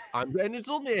when and it's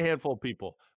only a handful of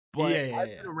people, but I've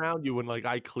Yeah. been around you when, like,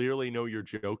 I clearly know you're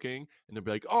joking, and they'll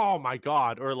be like, "Oh my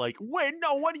god," or like, "Wait,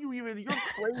 no, what do you even you're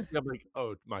crazy." I'm like,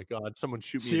 "Oh my god, someone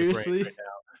shoot me in the brain Seriously? right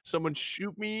now. Someone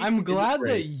shoot me I'm in the glad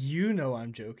brain." that you know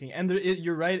I'm joking, and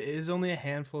you're right, it is only a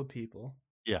handful of people,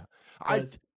 Yeah. I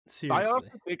but I seriously.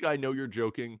 often think I know you're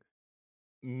joking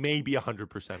maybe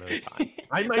 100% of the time.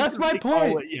 I might That's just my be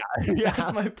call point. it yeah.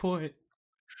 That's my point.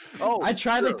 Oh, I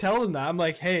try to true. tell them that. I'm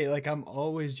like, "Hey, like, I'm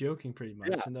always joking pretty much."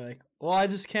 Yeah. And they're like, "Well, I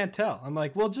just can't tell." I'm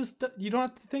like, "Well, just you don't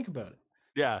have to think about it."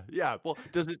 Yeah. Well,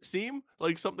 does it seem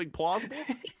like something plausible?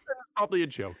 Then it's probably a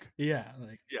joke. Yeah,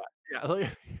 like, Yeah,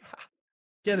 like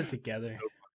get it together.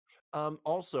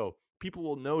 Also, people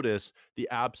will notice the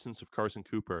absence of Carson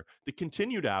Cooper, the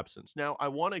continued absence. Now, I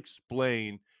want to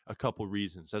explain a couple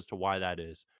reasons as to why that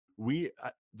is.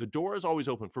 The door is always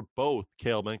open for both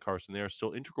Caleb and Carson. They are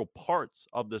still integral parts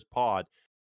of this pod.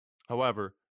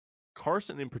 However,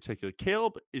 Carson in particular,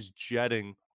 Caleb is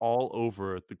jetting all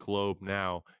over the globe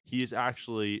now. He is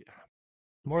actually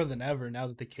More than ever now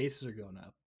that the cases are going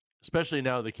up. especially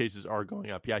now the cases are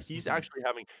going up. Yeah, he's actually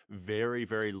having very,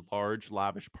 very large,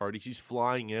 lavish parties. He's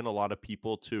flying in a lot of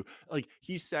people to like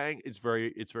he's saying it's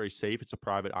very safe. It's a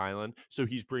private island. So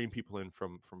he's bringing people in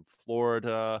from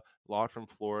Florida, a lot from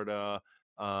Florida,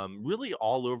 really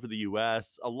all over the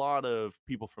US, a lot of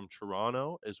people from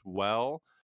Toronto as well.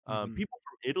 People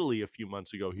from Italy a few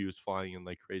months ago, he was flying in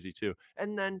like crazy too.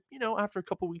 And then, after a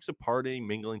couple weeks of partying,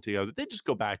 mingling together, they just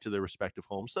go back to their respective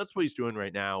homes. So that's what he's doing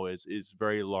right now is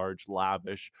very large,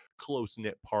 lavish,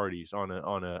 close-knit parties on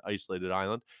a isolated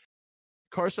island.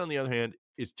 Carson, on the other hand,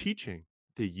 is teaching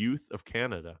the youth of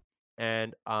Canada.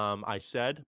 And I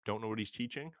said, don't know what he's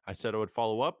teaching. I said I would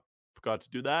follow up. Forgot to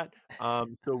do that.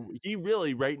 So he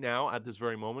really, right now, at this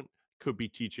very moment, could be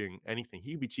teaching anything.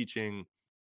 He could be teaching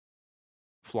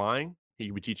flying. He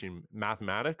could be teaching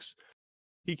mathematics.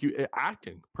 He could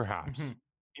acting, perhaps.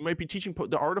 He might be teaching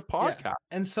the art of podcast. Yeah.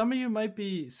 And some of you might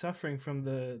be suffering from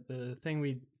the thing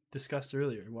we discussed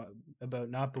earlier about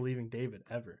not believing David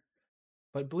ever.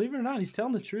 But believe it or not, he's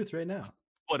telling the truth right now.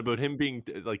 What about him being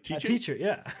like teaching? A teacher,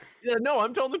 yeah. Yeah, no,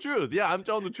 I'm telling the truth. Yeah, I'm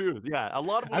telling the truth. Yeah, a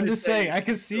lot of. I'm just saying, I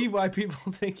can see why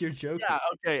people think you're joking. Yeah,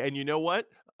 okay, and you know what?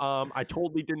 I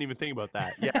totally didn't even think about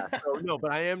that. Yeah, so no,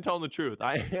 but I am telling the truth.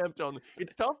 I am telling.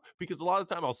 It's tough because a lot of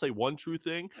the time I'll say one true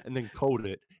thing and then code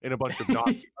it in a bunch of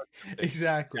not.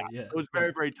 Exactly. Yeah. It was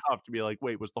very, very tough to be like,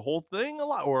 wait, was the whole thing a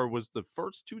lie, or was the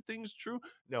first two things true?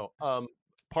 No.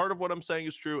 Part of what I'm saying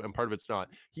is true, and part of it's not.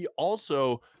 He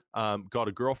also got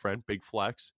a girlfriend, big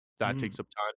flex. That takes up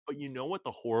time. But you know what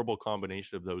the horrible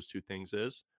combination of those two things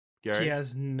is, Gary? He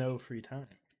has no free time.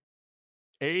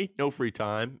 A, no free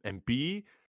time, and B,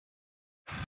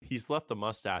 he's left the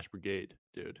Moustache Brigade,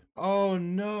 dude. Oh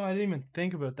no, I didn't even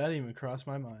think about that. Even crossed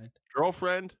my mind.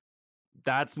 Girlfriend,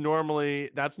 that's normally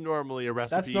a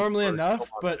recipe. That's normally enough,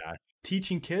 but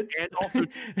teaching kids and also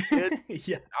kids,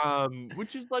 yeah.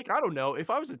 Which is like, I don't know.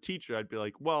 If I was a teacher, I'd be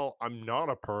like, well, I'm not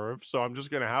a perv, so I'm just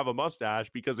gonna have a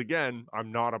mustache because again,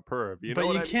 I'm not a perv.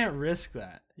 But you can't risk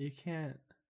that. You can't.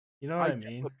 You know what I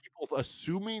mean? People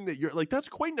assuming that you're like, that's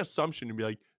quite an assumption to be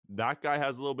like, that guy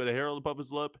has a little bit of hair above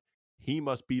his lip. He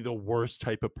must be the worst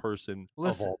type of person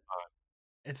of all time.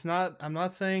 It's not. I'm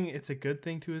not saying it's a good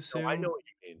thing to assume. No, I know what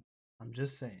you mean. I'm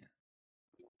just saying.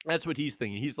 That's what he's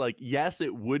thinking. He's like, yes,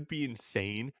 it would be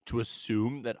insane to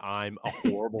assume that I'm a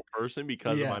horrible person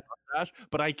because of my mustache,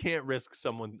 but I can't risk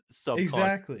someone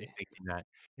subconsciously thinking that.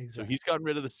 So he's gotten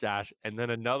rid of the stash, and then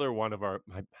another one of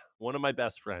my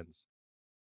best friends.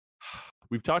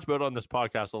 We've talked about it on this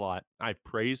podcast a lot. I've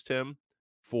praised him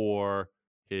for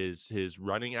his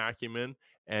running acumen,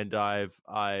 and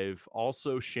I've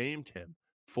also shamed him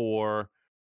for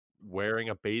wearing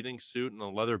a bathing suit and a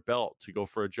leather belt to go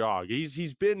for a jog.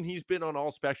 He's been on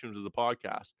all spectrums of the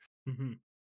podcast. Mm-hmm.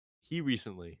 He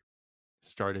recently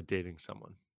started dating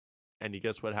someone, and you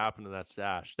guess what happened to that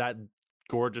stash? That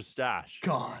gorgeous stash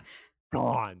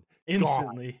gone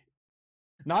instantly.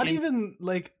 Not even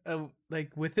like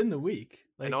within the week.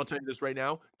 And I'll tell you this right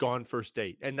now, gone first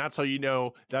date. And that's how you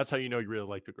know you really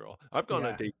like the girl. I've gone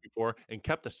on a date before and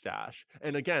kept the stash.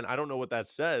 And again, I don't know what that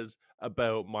says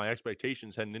about my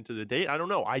expectations heading into the date. I don't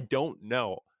know. I don't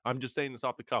know. I'm just saying this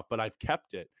off the cuff, but I've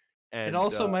kept it. And it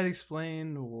also might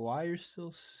explain why you're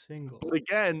still single. But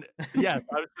again, yes,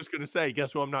 I was just gonna say,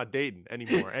 guess who I'm not dating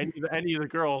anymore? Any of the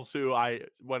girls who I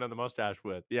went on the mustache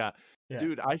with. Yeah.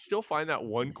 Dude, I still find that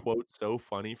one quote so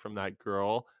funny from that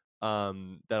girl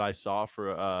that I saw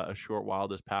for a short while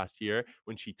this past year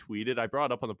when she tweeted. I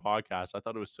brought it up on the podcast. I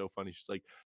thought it was so funny. She's like,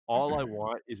 all I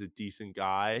want is a decent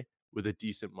guy with a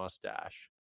decent mustache.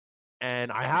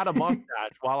 And I had a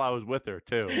mustache while I was with her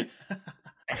too.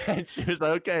 And she was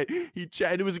like, okay,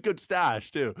 and it was a good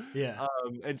stash too. Yeah.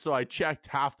 And so I checked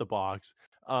half the box.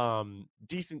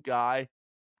 Decent guy,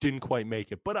 didn't quite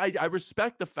make it. But I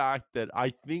respect the fact that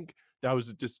I think that was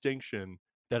a distinction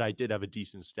that I did have a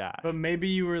decent stash. But maybe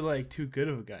you were like too good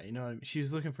of a guy. You know what I mean? She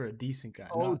was looking for a decent guy.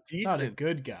 Decent. Not a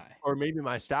good guy. Or maybe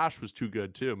my stash was too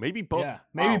good too. Maybe both. Yeah,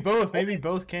 maybe both. Maybe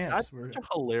both camps. That's such a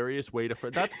hilarious way to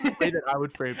frame. That's the way that I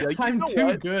would frame it. Like, I'm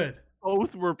too good.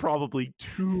 Both were probably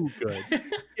too good.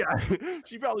 Yeah,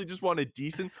 she probably just wanted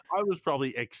decent. I was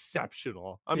probably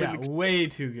exceptional. Way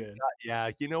too good.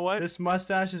 Yeah, you know what? This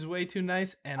mustache is way too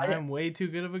nice, and I'm way too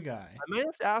good of a guy. I might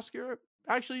have to ask her.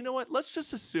 Actually, you know what? Let's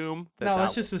just assume that. No,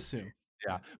 let's just assume.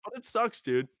 Yeah, but it sucks,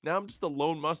 dude. Now I'm just the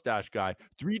lone mustache guy.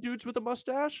 3 dudes with a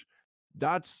mustache?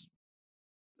 That's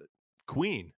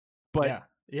queen. But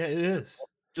yeah, it is.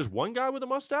 Just one guy with a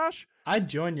mustache? I'd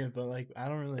join you, but like I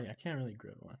can't really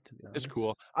grow one, to be honest. It's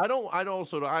cool. I don't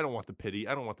want the pity.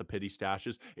 I don't want the pity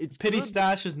stashes. It's pity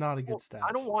stash is not a good stash.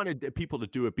 I don't want people to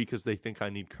do it because they think I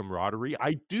need camaraderie.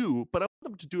 I do, but I want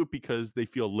them to do it because they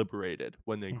feel liberated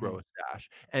when they grow a stash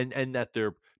and that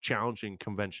they're challenging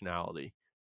conventionality.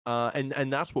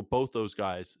 And that's what both those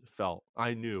guys felt.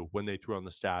 I knew when they threw on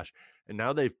the stash, and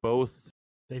now they've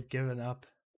given up.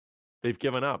 They've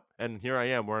given up, and here I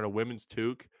am wearing a women's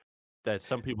toque that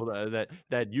some people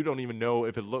that you don't even know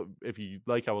if you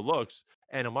like how it looks,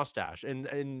 and a mustache,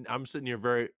 and I'm sitting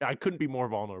here I couldn't be more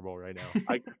vulnerable right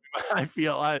now. I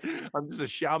feel I'm a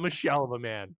shell of a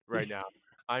man right now.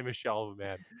 I'm a shell of a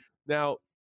man. Now,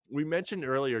 we mentioned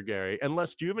earlier, Gary,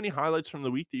 unless do you have any highlights from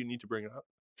the week that you need to bring up?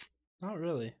 Not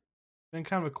really. Been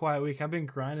kind of a quiet week. I've been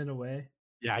grinding away.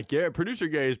 Yeah, producer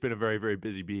Gary has been a very, very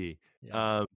busy bee.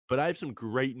 Yeah. But I have some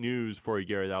great news for you,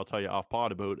 Gary, that I'll tell you off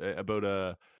pod about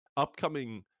a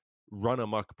upcoming run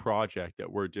amok project that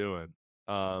we're doing.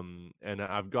 And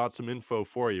I've got some info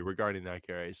for you regarding that,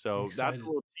 Gary. So that's a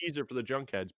little teaser for the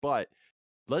junkheads. But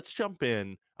let's jump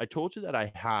in. I told you that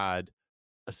I had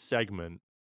a segment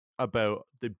about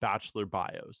the Bachelor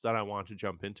bios that I want to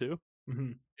jump into.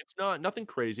 Mm-hmm. It's nothing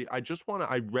crazy. I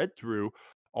read through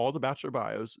all the Bachelor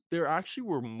bios. There actually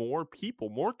were more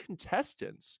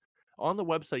contestants on the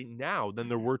website now than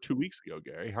there were 2 weeks ago,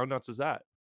 Gary. How nuts is that?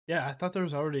 Yeah, I thought there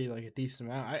was already like a decent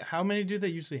amount. How many do they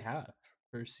usually have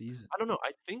per season? I don't know.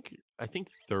 I think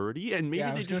 30, and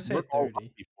maybe they just weren't all up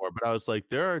before. But I was like,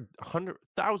 there are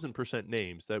 100,000%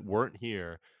 names that weren't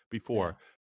here before. Yeah.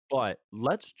 But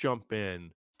let's jump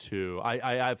in to.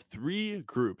 I have 3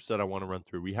 groups that I want to run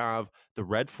through. We have the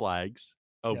red flags,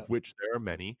 of which there are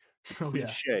many. The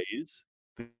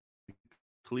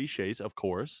cliches, of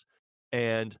course,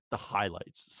 and the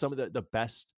highlights. Some of the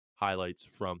best highlights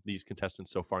from these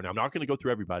contestants so far. Now, I'm not going to go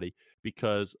through everybody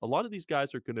because a lot of these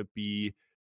guys are going to be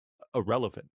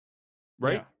irrelevant,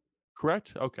 right? Yeah.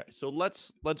 Correct? Okay, so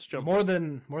let's jump. More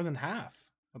than half.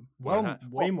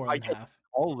 Way more than half.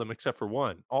 All of them except for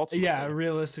one. Ultimately. Yeah,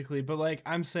 realistically, but like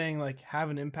I'm saying, like have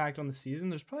an impact on the season.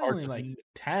 There's probably only like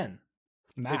 10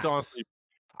 max. It's honestly,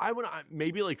 I would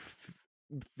maybe like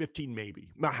 15, maybe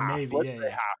half. Maybe,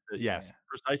 yes,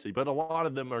 precisely. But a lot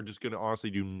of them are just going to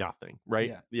honestly do nothing,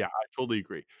 right? Yeah, I totally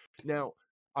agree. Now,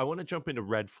 I want to jump into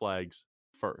red flags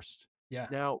first. Yeah.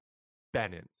 Now,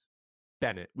 Bennett.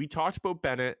 We talked about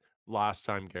Bennett last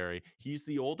time, Gary. He's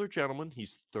the older gentleman.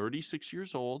 He's 36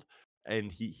 years old,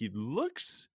 and he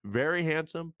looks very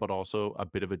handsome, but also a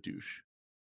bit of a douche.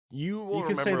 You will You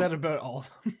could say remember that about all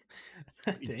of them.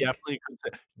 I you think.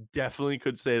 definitely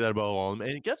could say that about all of them,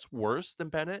 and it gets worse than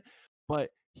Bennett, but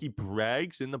he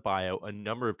brags in the bio a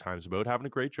number of times about having a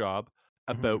great job,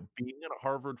 about being in a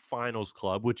Harvard Finals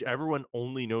Club, which everyone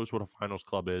only knows what a Finals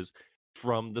Club is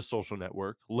from the social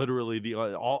network. Literally,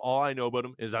 all I know about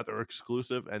them is that they're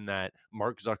exclusive and that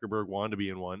Mark Zuckerberg wanted to be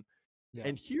in one. Yeah.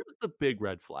 And here's the big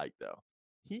red flag, though.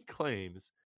 He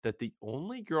claims that the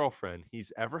only girlfriend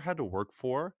he's ever had to work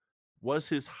for was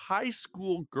his high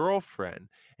school girlfriend.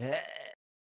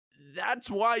 That's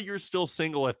why you're still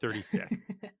single at 36.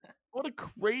 What a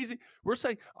crazy. We're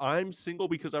saying I'm single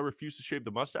because I refuse to shave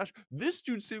the mustache. This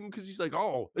dude's single because he's like,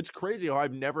 oh, it's crazy how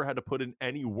I've never had to put in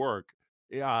any work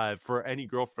for any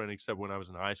girlfriend except when I was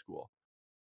in high school.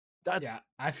 That's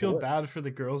I feel bad for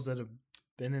the girls that have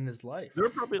been in his life. They're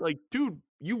probably like, dude,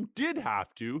 you did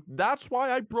have to. That's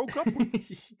why I broke up with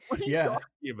you. What are you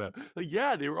talking about? Like,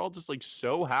 yeah, they were all just like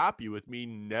so happy with me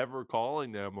never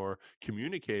calling them or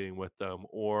communicating with them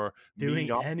or doing me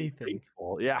not anything.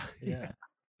 Yeah.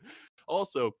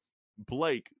 Also,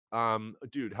 Blake,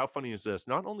 dude, how funny is this?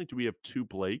 Not only do we have two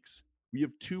Blakes, we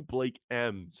have two Blake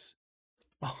M's.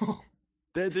 Oh.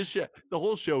 The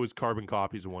whole show is carbon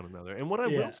copies of one another. And what I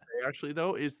will say, actually,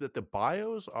 though, is that the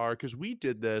bios are, because we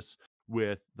did this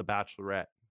with the Bachelorette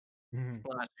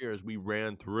last year as we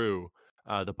ran through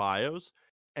the bios,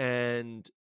 and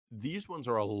these ones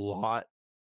are a lot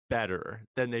better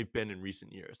than they've been in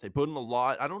recent years. They put in a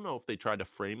lot. I don't know if they tried to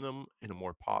frame them in a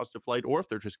more positive light or if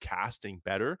they're just casting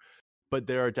better, but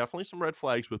there are definitely some red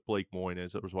flags with Blake Moyne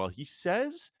as well. He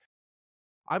says,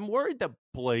 I'm worried that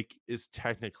Blake is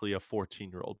technically a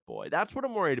 14-year-old boy. That's what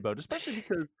I'm worried about, especially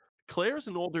because Claire's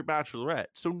an older Bachelorette.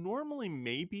 So normally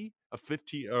maybe a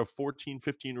 14,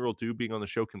 15-year-old dude being on the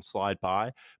show can slide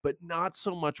by, but not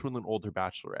so much with an older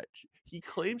Bachelorette. He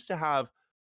claims to have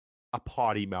a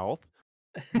potty mouth,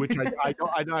 which I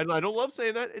don't love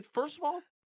saying that. It's, first of all,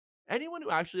 anyone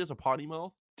who actually has a potty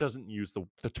mouth doesn't use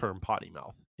the term potty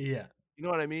mouth. Yeah. You know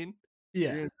what I mean?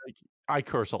 Yeah. Like, I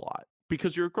curse a lot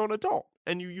because you're a grown adult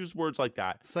and you use words like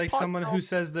that. It's like potty someone mouth, who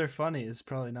says they're funny is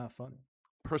probably not funny.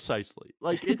 Precisely.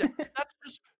 Like that's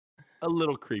just a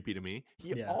little creepy to me.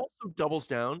 He also doubles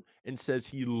down and says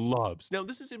he loves. Now,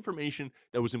 this is information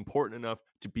that was important enough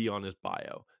to be on his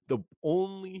bio. The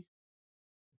only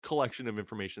collection of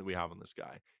information that we have on this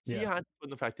guy. He had to put in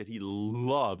the fact that he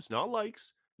loves, not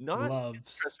likes, not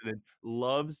interested in,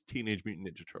 loves Teenage Mutant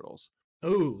Ninja Turtles.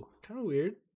 Oh, kind of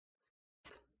weird.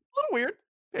 A little weird.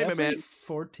 Hey, my man.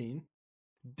 14.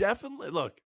 Definitely.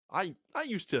 Look, I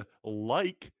used to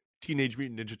like Teenage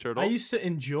Mutant Ninja Turtles. I used to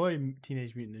enjoy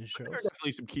Teenage Mutant Ninja Turtles. There are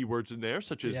definitely some keywords in there,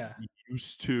 such as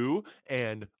used to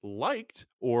and liked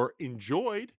or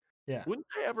enjoyed. Yeah. Wouldn't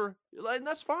I ever? And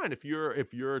that's fine if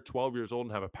you're 12 years old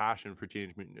and have a passion for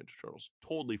Teenage Mutant Ninja Turtles.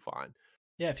 Totally fine.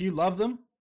 Yeah, if you love them,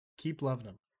 keep loving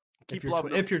them. Keep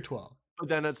loving them. If you're 12. But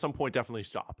then at some point, definitely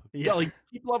stop. Yeah, like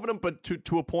keep loving them, but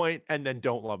to a point, and then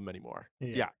don't love them anymore.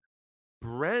 Yeah.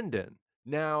 Brendan.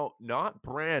 Now, not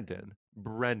Brandon.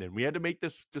 Brendan. We had to make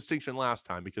this distinction last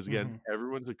time because again,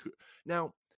 everyone's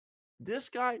now. This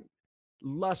guy,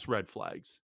 less red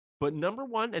flags. But number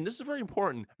one, and this is very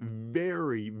important,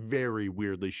 very, very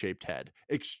weirdly shaped head.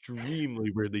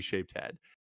 Extremely weirdly shaped head.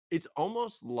 It's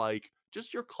almost like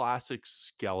just your classic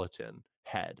skeleton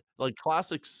head, like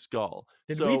classic skull.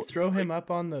 Did we throw him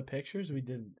up on the pictures? We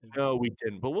didn't. No, we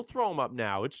didn't. But we'll throw him up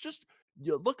now. It's just,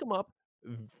 you look him up.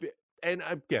 And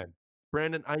again,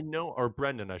 Brandon, I know, or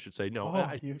Brendan, I should say. No,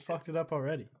 you fucked it up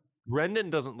already. Brendan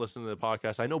doesn't listen to the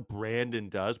podcast. I know Brandon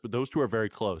does, but those two are very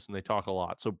close and they talk a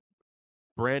lot. So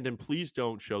Brandon, please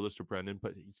don't show this to Brendan,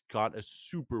 but he's got a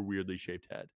super weirdly shaped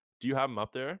head. Do you have him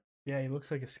up there? Yeah, he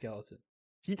looks like a skeleton.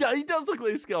 He does look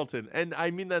like a skeleton, and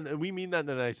I mean that we mean that in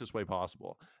the nicest way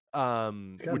possible. He's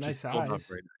got which nice is still eyes. not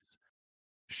very nice.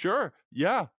 Sure,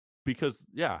 yeah, because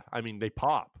I mean they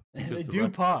pop. They do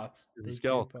pop. The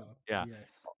skeleton, yeah. Yes.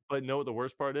 But no, the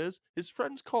worst part is his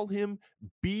friends called him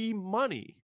B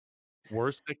Money.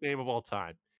 Worst nickname of all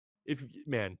time.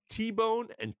 T-Bone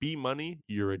and B Money,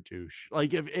 you're a douche.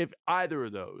 Like if either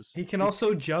of those. He can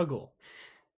also juggle.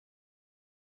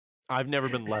 I've never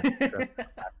been less stressed in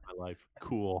my life.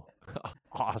 Cool.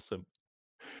 Awesome.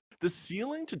 The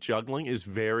ceiling to juggling is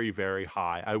very, very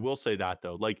high. I will say that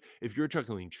though. Like if you're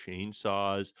juggling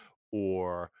chainsaws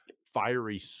or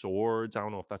fiery swords, I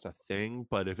don't know if that's a thing,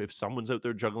 but if someone's out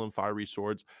there juggling fiery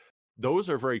swords, those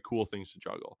are very cool things to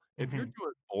juggle. If you're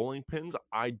doing bowling pins,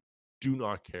 I do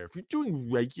not care. If you're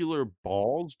doing regular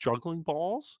balls, juggling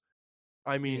balls,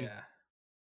 I mean,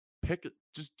 Yeah.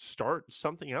 just start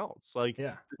something else. Like,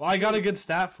 Yeah. Well, I got a good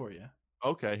stat for you.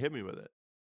 okay, hit me with it.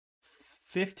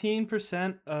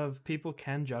 15% of people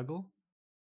can juggle,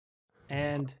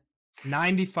 and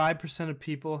 95% of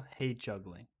people hate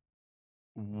juggling.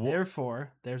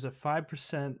 Therefore, there's a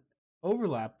 5%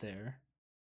 overlap there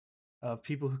of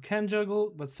people who can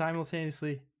juggle but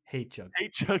simultaneously hate juggling.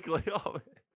 Hate juggling. Oh, man.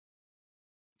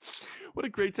 What a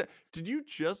great time. Did you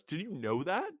know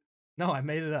that? No, I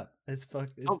made it up. It's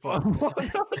Oh,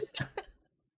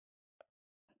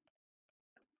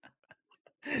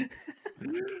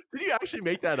 did you actually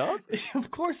make that up? Of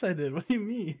course I did. What do you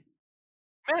mean?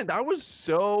 Man, that was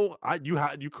so.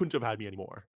 You couldn't have had me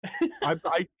anymore.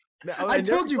 I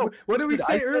told you. What did we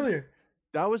say earlier?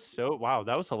 That was so. Wow,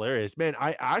 that was hilarious, man.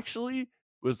 I actually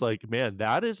was like, man,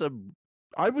 that is a.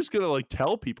 I was gonna like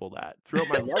tell people that throughout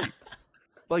my life.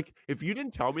 Like, if you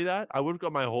didn't tell me that, I would have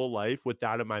got my whole life with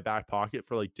that in my back pocket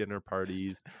for like dinner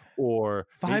parties or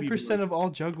 5% of all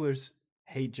jugglers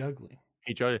hate juggling.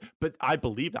 But I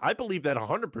believe that. I believe that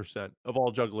 100% of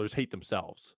all jugglers hate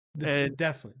themselves. And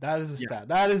definitely, that is a stat.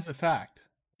 That is a fact.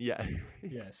 Yeah.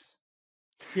 Yes.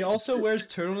 He also wears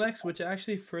turtlenecks, which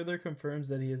actually further confirms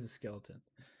that he is a skeleton.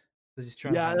 He's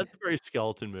trying. Yeah, that's a very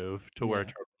skeleton move to wear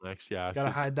turtlenecks. Yeah,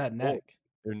 gotta hide that neck.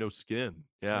 There's no skin.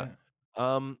 Yeah.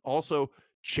 Also,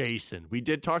 Chasen. We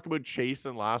did talk about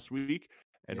Chasen last week,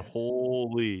 and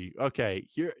holy. Okay,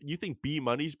 here you think B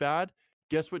Money's bad?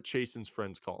 Guess what Chasen's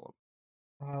friends call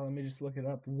him? Let me just look it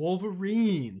up.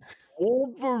 Wolverine.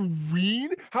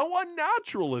 Wolverine? How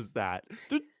unnatural is that?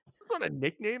 That's not a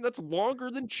nickname. That's longer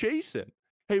than Chasen.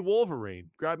 Hey, Wolverine,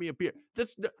 grab me a beer.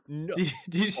 That's no. Did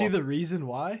you see the reason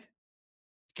why?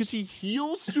 Because he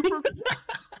heals super.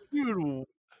 Dude,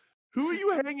 who are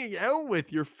you hanging out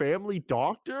with? Your family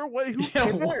doctor? What? Who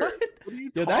cares? What? What are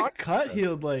you that cut about?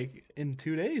 Healed like in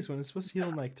 2 days when it's supposed to heal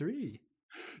in like 3.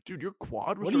 Dude, your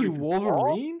quad was. What are you,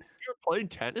 Wolverine? You're playing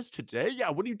tennis today? Yeah.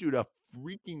 What do you do to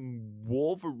freaking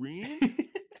Wolverine?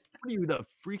 What are you, the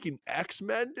freaking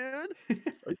X-Men, dude?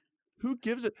 Like, who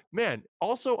gives it? Man,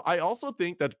 I also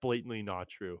think that's blatantly not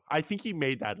true. I think he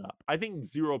made that up. I think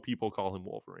 0 people call him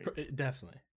Wolverine.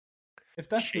 Definitely. If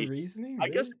that's the reasoning, really?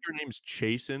 I guess if your name's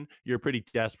Chasen, you're pretty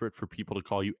desperate for people to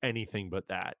call you anything but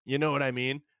that. You know what I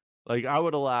mean? Like, I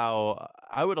would allow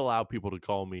people to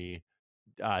call me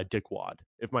Dickwad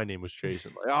if my name was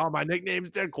Chasen. Like, oh, my nickname's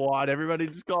Dickwad. Everybody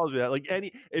just calls me that. Like,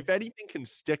 if anything can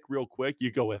stick real quick,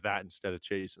 you go with that instead of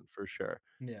Chasen for sure.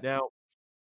 Yeah. Now,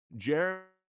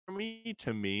 Jeremy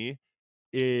to me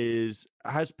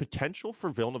has potential for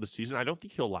villain of the season. I don't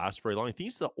think he'll last very long. I think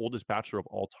he's the oldest bachelor of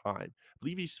all time. I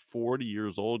believe he's 40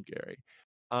 years old, Gary.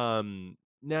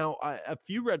 Now a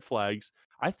few red flags.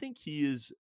 I think he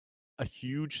is a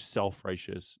huge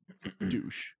self-righteous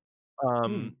douche.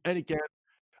 And again,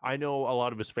 I know a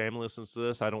lot of his family listens to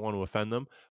this. I don't want to offend them,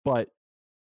 but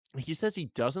he says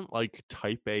he doesn't like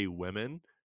type A women,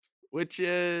 which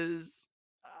is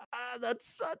that's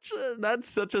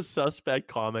such a suspect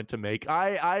comment to make.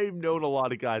 I've known a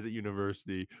lot of guys at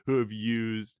university who have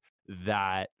used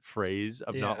that phrase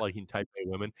of not liking type A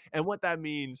women, and what that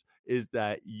means is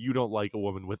that you don't like a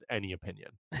woman with any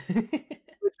opinion.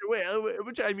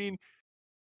 which I mean,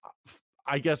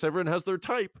 I guess everyone has their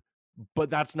type, but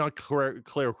that's not Claire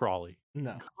Crawley.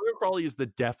 No, Claire Crawley is the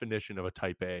definition of a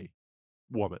type A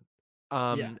woman.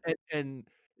 And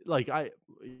like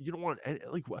you don't want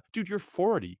like what, dude? You're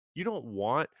 40. You don't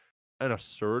want an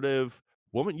assertive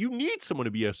woman. You need someone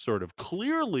to be assertive.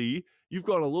 Clearly, you've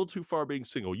gone a little too far being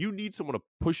single. You need someone to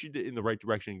push you in the right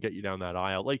direction and get you down that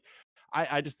aisle. Like,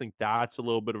 I just think that's a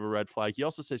little bit of a red flag. He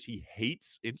also says he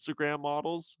hates Instagram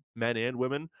models, men and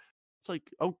women. It's like,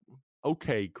 oh,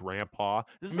 okay, Grandpa.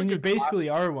 This is you basically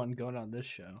are one going on this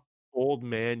show. Old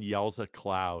man yells at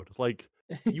cloud. Like,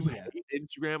 you hate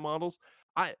Instagram models.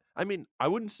 I mean, I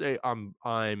wouldn't say I'm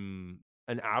an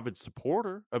avid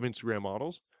supporter of Instagram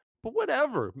models, but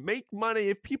whatever. Make money.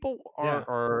 If people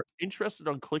are interested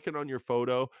on clicking on your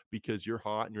photo because you're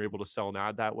hot and you're able to sell an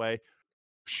ad that way,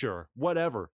 sure,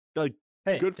 whatever. Like,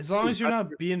 hey, good as long as you're not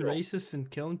being racist and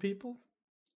killing people.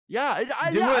 Yeah,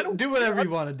 do whatever you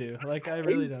want to do. Like, I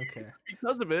really don't care.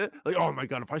 Because of it, like, oh my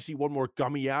god, if I see one more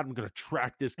gummy ad, I'm gonna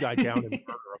track this guy down and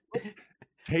murder him.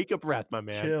 Take a breath, my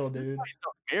man. Chill, dude. He's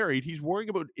not married. He's worrying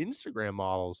about Instagram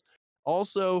models.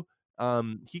 Also,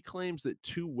 he claims that the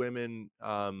two women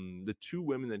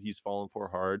that he's fallen for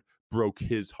hard broke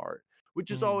his heart,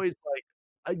 which is always like,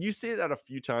 you say that a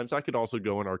few times. I could also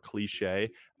go in our cliche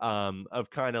of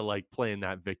kind of like playing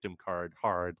that victim card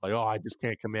hard. Like, oh, I just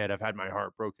can't commit. I've had my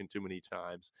heart broken too many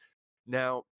times.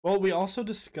 Now, well, we also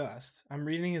discussed, I'm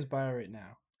reading his bio right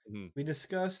now. Mm-hmm. We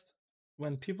discussed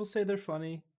when people say they're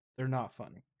funny, they're not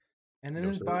funny. And in No,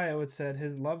 his sir. bio, it said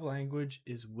his love language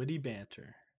is witty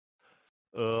banter.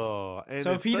 Oh, and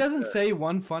So if it's he such doesn't a, say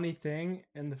one funny thing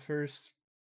in the first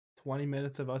 20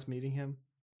 minutes of us meeting him,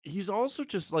 he's also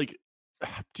just like,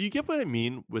 do you get what I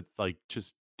mean with like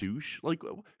just douche? Like,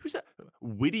 who's that?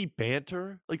 Witty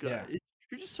banter? Like, yeah,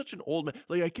 you're just such an old man.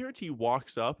 Like, I guarantee he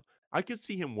walks up. I could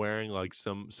see him wearing like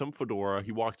some fedora.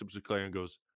 He walks up to Claire and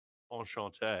goes,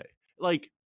 "Enchanté." Like,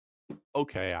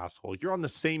 okay, asshole, you're on the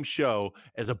same show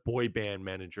as a boy band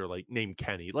manager like named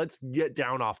Kenny. Let's get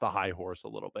down off the high horse a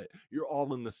little bit. You're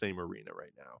all in the same arena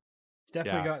right now.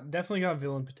 Yeah. definitely got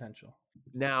villain potential.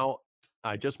 Now,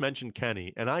 I just mentioned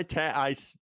Kenny, and I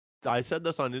said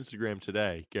this on Instagram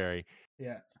today, Gary.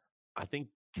 Yeah. I think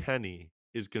Kenny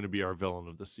is going to be our villain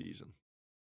of the season.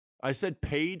 I said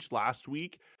Paige last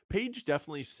week. Paige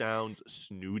definitely sounds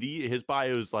snooty. His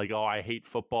bio is like, "Oh, I hate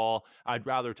football. I'd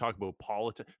rather talk about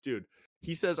politics." Dude,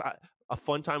 he says, a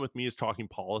fun time with me is talking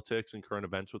politics and current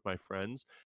events with my friends.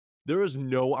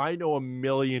 I know a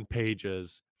million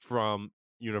pages from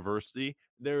university.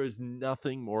 There is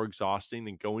nothing more exhausting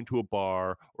than going to a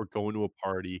bar or going to a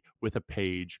party with a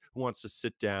page who wants to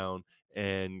sit down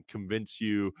and convince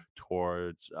you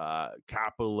towards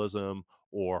capitalism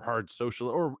or hard social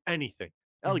or anything.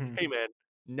 Like, Mhm. hey man,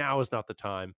 now is not the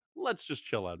time. Let's just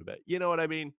chill out a bit. You know what I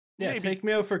mean? Yeah, Maybe, take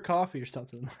me out for coffee or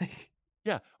something like,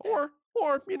 yeah. Or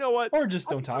you know what? or just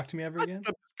don't talk to me ever I think again.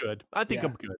 I'm just good. I think Yeah.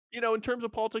 I'm good. You know, in terms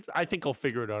of politics, I think I'll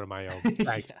figure it out on my own.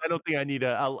 Thanks. Yeah. I don't think I need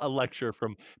a lecture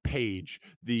from Paige,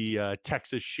 the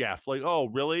Texas chef. Like, oh,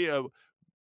 really?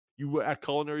 You were at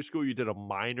culinary school, you did a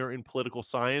minor in political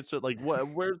science. Like, what?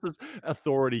 Where's this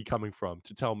authority coming from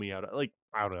to tell me how to? Like,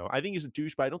 I don't know. I think he's a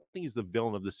douche, but I don't think he's the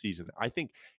villain of the season. I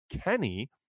think Kenny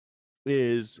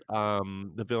is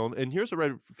the villain. And here's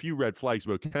a few red flags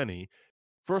about Kenny.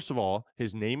 First of all,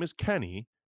 his name is Kenny.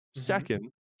 Mhm.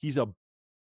 Second, he's and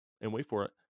wait for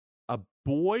it, a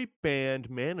boy band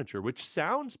manager, which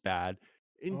sounds bad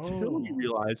until you Oh,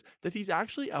 realize that he's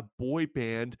actually a boy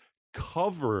band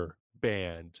cover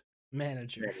band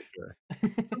manager. manager.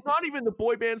 So not even the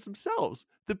boy bands themselves,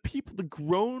 the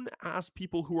grown ass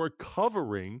people who are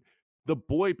covering the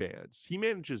boy bands. He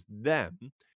manages them.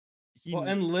 Well, He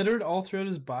and littered all throughout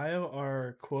his bio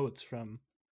are quotes from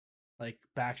like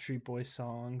Backstreet Boys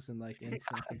songs and like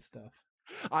NSYNC and stuff.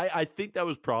 I think that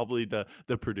was probably the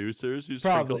producers who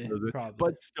sprinkled Probably, those in, probably.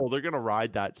 but still, they're gonna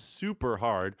ride that super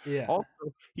hard. Yeah.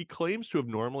 Also, he claims to have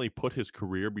normally put his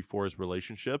career before his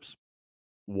relationships.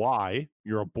 Why?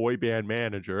 You're a boy band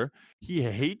manager. He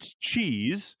hates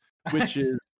cheese, which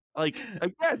is like,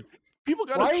 again, people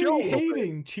gotta Why are chill a we little bit.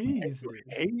 hating cheese, dude?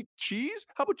 Hate cheese?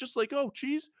 How about just like, oh,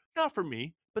 cheese? Not for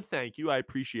me, but thank you. I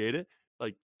appreciate it.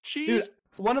 Like, Dude, cheese?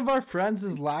 one of our friends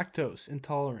is lactose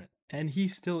intolerant, and he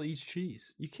still eats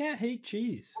cheese. You can't hate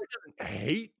cheese. He doesn't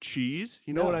hate cheese.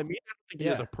 You know what I No. mean? I don't think he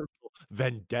has a personal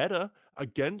vendetta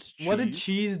against cheese. What did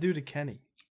cheese do to Kenny?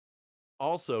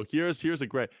 Also, here's a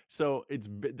great. So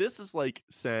this is like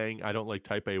saying I don't like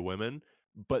type A women,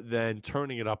 but then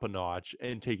turning it up a notch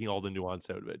and taking all the nuance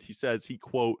out of it. He says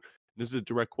this is a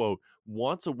direct quote,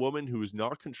 wants a woman who is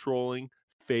not controlling,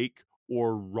 fake,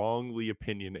 or wrongly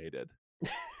opinionated.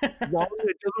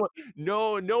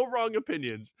 No wrong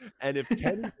opinions. And if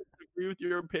Kenny doesn't agree with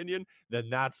your opinion, then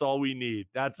that's all we need.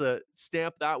 That's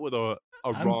stamp that with a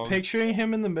I'm wrong. picturing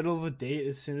him in the middle of a date.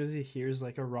 As soon as he hears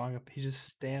like a wrong, he just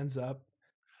stands up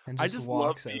and I just just love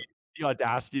walks out. the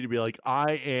audacity to be like,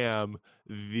 I am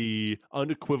the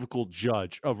unequivocal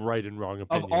judge of right and wrong Of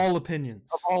opinions. all opinions.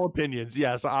 Of all opinions,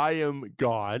 yes, I am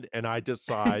God, and I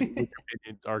decide which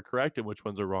opinions are correct and which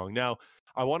ones are wrong. Now,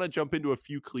 I want to jump into a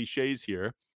few cliches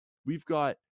here. We've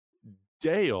got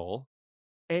Dale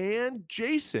and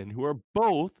Jason, who are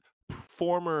both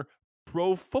former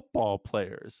pro football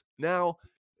players. Now,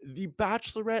 the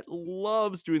Bachelorette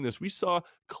loves doing this. We saw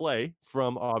Clay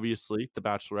from obviously the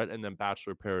Bachelorette and then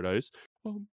Bachelor Paradise.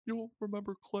 You'll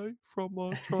remember Clay from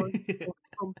trying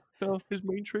from his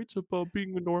main traits of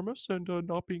being enormous and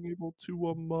not being able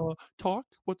to talk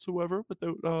whatsoever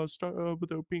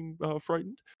without being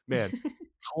frightened. Man,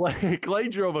 Clay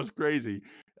drove us crazy.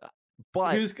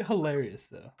 But he was hilarious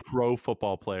though. pro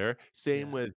football player. Same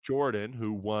Yeah. with Jordan,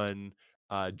 who won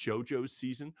JoJo's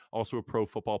season, also a pro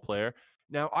football player.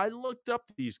 Now, I looked up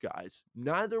these guys.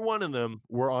 Neither one of them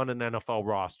were on an NFL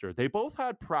roster. They both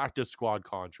had practice squad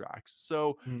contracts.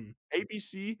 So,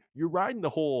 ABC, you're riding the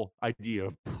whole idea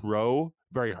of pro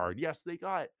very hard. Yes, they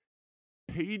got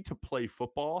paid to play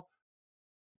football,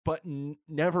 but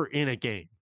never in a game.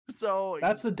 So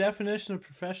That's the definition of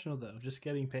professional, though. Just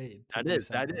getting paid. that is,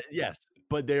 yes.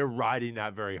 but they're riding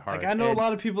that very hard. Like, I know a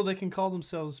lot of people that can call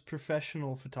themselves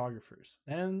professional photographers,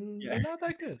 and they're not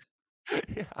that good.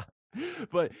 Yeah.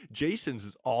 But Jason's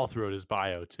is all throughout his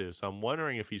bio too. So I'm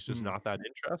wondering if he's just not that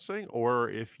interesting, or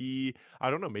if I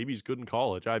don't know, maybe he's good in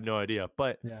college. I have no idea.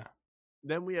 But yeah.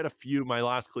 Then we had a few. My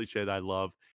last cliche that I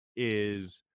love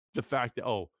is the fact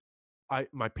that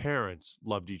my parents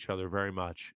loved each other very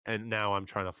much, and now I'm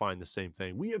trying to find the same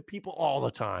thing. We have people all the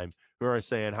time who are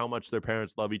saying how much their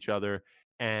parents love each other,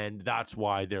 and that's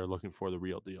why they're looking for the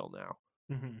real deal now.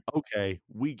 Okay,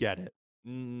 we get it.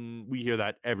 We hear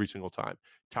that every single time.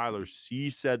 Tyler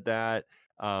C said that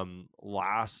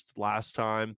last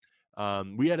time.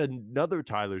 We had another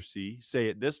Tyler C say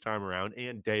it this time around,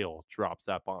 and Dale drops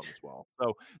that bomb as well.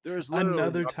 So there's literally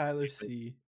another Tyler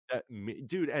C.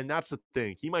 Dude, and that's the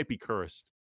thing. He might be cursed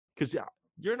because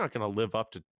you're not going to live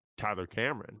up to Tyler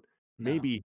Cameron. No.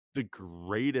 Maybe the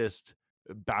greatest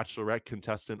Bachelorette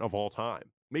contestant of all time.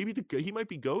 Maybe he might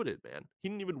be goated, man. He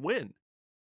didn't even win.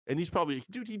 And he's probably,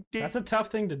 dude, that's a tough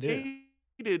thing to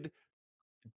do.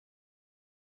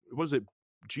 Was it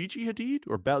Gigi Hadid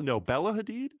or Bella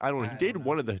Hadid? I don't know. He dated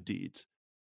one of the Hadids.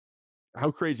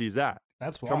 How crazy is that?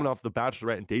 That's coming off the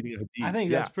Bachelorette and dating a Hadid. I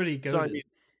think that's pretty good. So, I mean,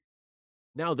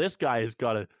 now this guy has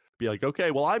got to be like, okay,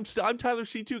 well, I'm Tyler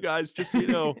C2, guys. Just so you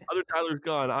know, other Tyler's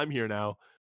gone. I'm here now.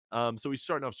 So he's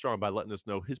starting off strong by letting us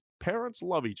know his parents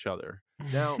love each other.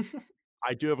 Now,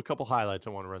 I do have a couple highlights I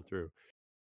want to run through.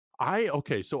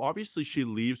 So obviously she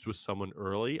leaves with someone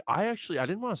early. I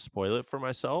didn't want to spoil it for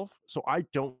myself, so I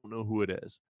don't know who it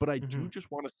is. But I do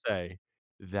just want to say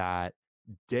that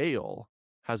Dale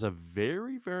has a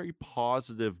very, very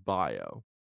positive bio.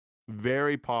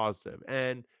 Very positive.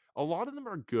 And a lot of them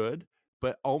are good,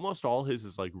 but almost all his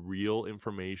is like real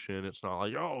information. It's not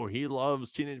like, oh, he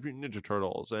loves Teenage Mutant Ninja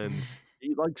Turtles and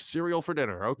he likes cereal for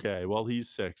dinner. Okay, well, he's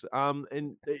 6.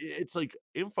 And it's like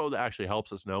info that actually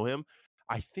helps us know him.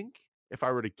 I think if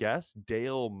I were to guess,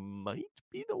 Dale might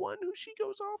be the one who she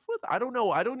goes off with. I don't know.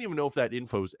 I don't even know if that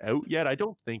info's out yet. I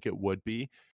don't think it would be.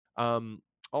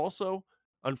 Also,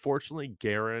 unfortunately,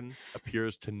 Garen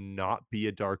appears to not be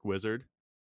a dark wizard.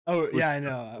 Oh, yeah, I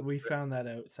know. We found that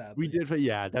out, sadly. We did,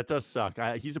 yeah, that does suck.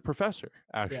 He's a professor,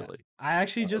 actually. Yeah. I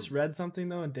actually just read something,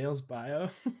 though, in Dale's bio.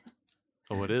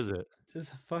 Oh, what is it?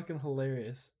 It's fucking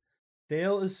hilarious.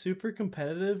 Dale is super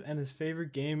competitive, and his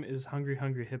favorite game is Hungry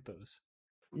Hungry Hippos.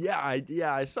 Yeah,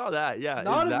 I saw that. Yeah,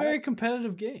 not a very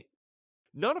competitive game.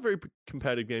 Not a very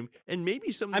competitive game, and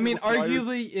maybe some. I mean,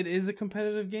 arguably, it is a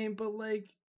competitive game, but like,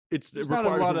 it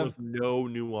requires a lot of no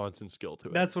nuance and skill to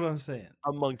it. That's what I'm saying.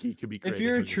 A monkey could be great. If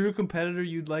you're a true competitor,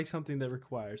 you'd like something that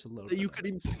requires a little. That you could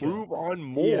improve on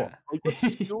more. Yeah. Like, what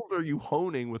skills are you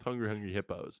honing with Hungry Hungry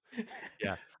Hippos?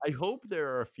 Yeah, I hope there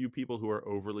are a few people who are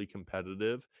overly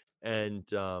competitive. And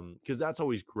because that's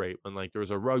always great when like there's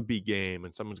a rugby game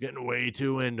and someone's getting way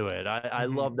too into it. I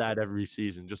love that every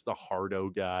season. Just the hardo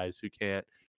guys who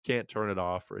can't turn it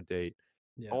off for a date.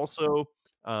 Yeah. Also,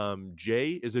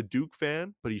 Jay is a Duke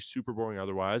fan, but he's super boring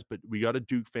otherwise. But we got a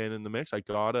Duke fan in the mix. I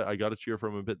gotta cheer for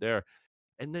him a bit there.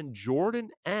 And then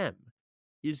Jordan M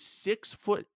is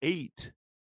 6'8".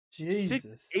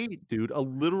 Jesus. 6'8", dude, a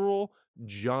literal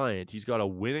giant. He's got a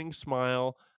winning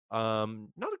smile.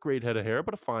 Not a great head of hair,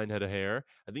 but a fine head of hair.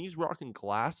 I think he's rocking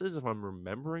glasses, if I'm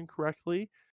remembering correctly.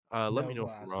 Let me know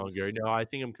if I'm wrong, Gary. No, I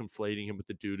think I'm conflating him with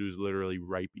the dude who's literally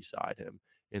right beside him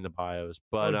in the bios.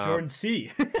 But Jordan C.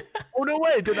 Oh no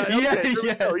way! Did I? Okay,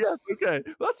 yes. Okay,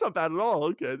 well, that's not bad at all.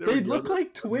 Okay, they look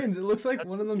like twins. It looks like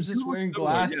one of them's just wearing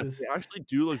glasses. Yeah, they actually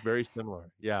do look very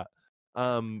similar. Yeah.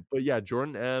 But yeah,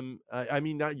 Jordan M. I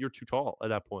mean, you're too tall at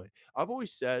that point. I've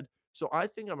always said so. I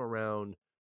think I'm around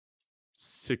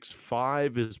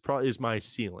 6'5" is my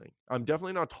ceiling. I'm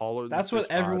definitely not taller than That's what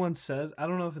 6'5". Everyone says. I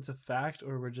don't know if it's a fact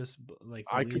or we're just like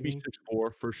I could be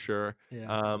 6'4" for sure.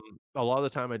 Yeah. A lot of the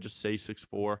time I just say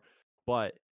 6'4",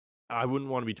 but I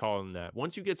wouldn't want to be taller than that.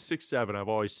 Once you get 6'7", I've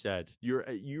always said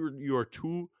you're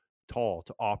too tall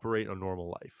to operate a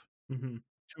normal life.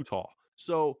 Too tall.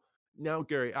 So now,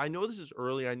 Gary, I know this is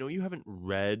early. I know you haven't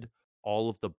read all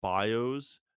of the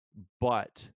bios,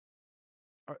 but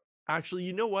actually,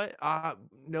 you know what?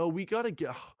 No, we gotta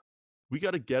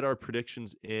get our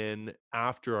predictions in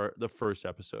after the first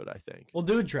episode. I think we'll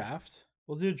do a draft.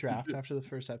 After the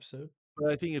first episode. But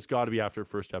I think it's got to be after the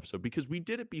first episode because we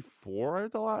did it before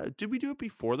Did we do it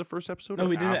before the first episode? No,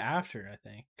 we did it after. I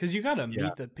think because you gotta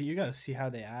meet you gotta see how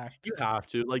they act. You have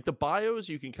to like the bios.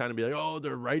 You can kind of be like, oh,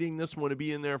 they're writing this one to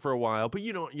be in there for a while, but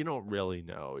you don't really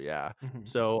know. Yeah.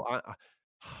 So,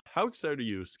 how excited are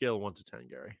you? Scale of 1 to 10,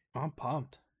 Gary. I'm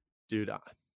pumped. Dude,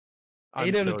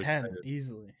 8 out of 10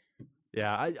 easily.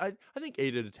 Yeah, I think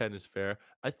 8 out of 10 is fair.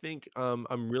 I think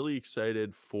I'm really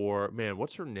excited for man,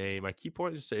 what's her name? I keep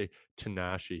wanting to say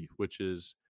Tanashi, which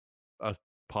is a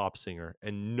pop singer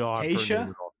and not her name Tasha?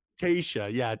 at all.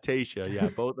 Tasha, yeah, Tasha, yeah,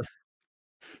 both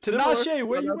similar. Tinashe,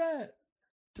 where But you at?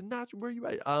 Tanashi, where you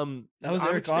at? That was I'm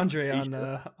Eric excited Andre for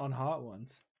Tasha. on Hot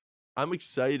Ones. I'm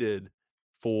excited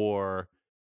for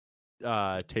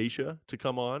Tasha to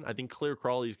come on. I think Claire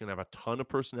Crawley is gonna have a ton of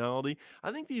personality.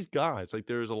 I think these guys, like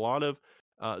there's a lot of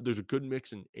there's a good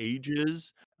mix in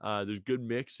ages, there's good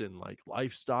mix in like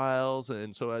lifestyles,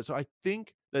 and so I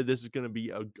think that this is gonna be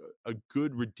a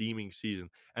good redeeming season,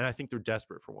 and I think they're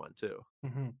desperate for one too.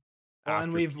 Mm-hmm. Well,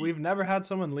 and After we've never had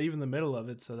someone leave in the middle of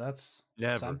it, so that's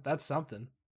never, that's something.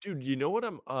 dude. You know what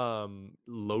I'm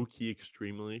low key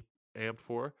extremely amped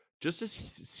for? Just to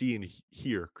see and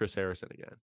hear Chris Harrison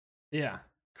again. Yeah,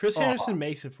 Chris Oh, Harrison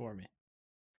makes it for me.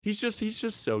 he's just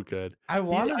so good. I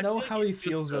want to I know feel like how he he's just,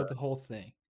 feels about the whole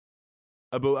thing.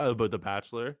 About The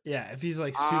Bachelor. Yeah, if he's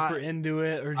like super into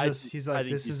it, or just he's I like,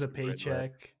 think this he's is a super into it.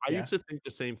 paycheck. I Yeah, used to think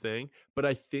the same thing, but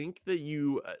I think that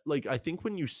you like I think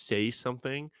when you say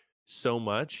something so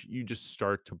much, you just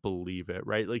start to believe it,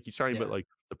 right? Like you're talking about yeah. like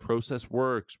the process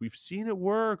works. We've seen it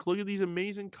work. Look at these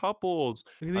amazing couples.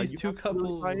 Look at these You two have to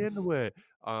really buy couples. into it.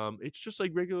 It's just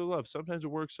like regular love. Sometimes it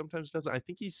works, sometimes it doesn't. I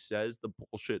think he says the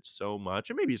bullshit so much,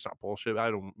 and maybe it's not bullshit. I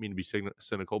don't mean to be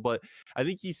cynical, but I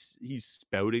think he's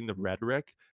spouting the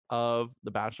rhetoric of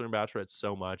The Bachelor and Bachelorette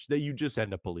so much that you just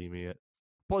end up believing it.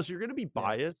 Plus, you're going to be Yeah,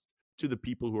 biased to the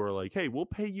people who are like, "Hey, we'll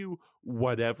pay you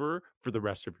whatever for the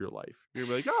rest of your life." You're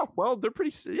gonna be like, "Oh, well, they're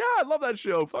pretty. Yeah, I love that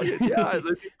show. Fuck it. Yeah." Like,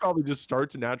 you probably just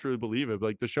start to naturally believe it.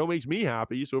 Like the show makes me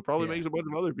happy, so it probably yeah, makes a bunch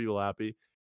of other people happy.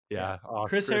 yeah. Yeah. Oh,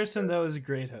 Chris Chris, Harrison though is a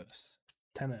great host.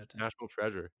 10 out of 10. national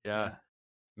treasure. Yeah, Yeah,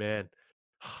 man.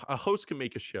 A host can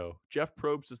make a show. Jeff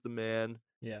Probst is the man.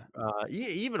 yeah.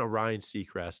 Even a Ryan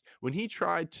Seacrest when he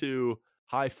tried to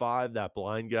high five that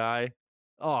blind guy.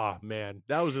 Oh man,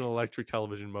 that was an electric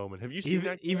television moment. Have you seen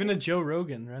that? Even a Joe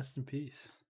Rogan, rest in peace.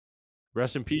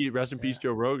 Rest in peace, Yeah.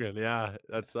 Joe Rogan. Yeah,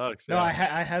 that sucks. No, Yeah,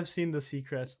 I have seen the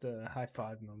Seacrest high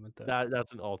five moment though.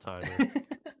 that's an all timer.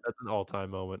 That's an all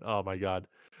time moment. Oh my god.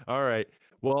 All right.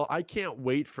 Well, I can't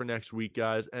wait for next week,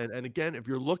 guys. And again, if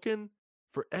you're looking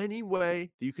for any way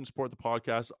that you can support the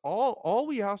podcast, all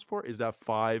we ask for is that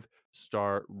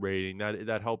 5-star rating.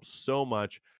 That helps so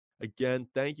much. Again,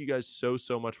 thank you guys so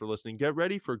much for listening. Get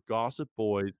ready for Gossip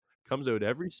Boys. Comes out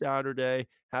every Saturday.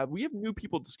 We have new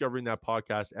people discovering that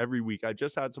podcast every week. I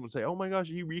just had someone say, "Oh my gosh,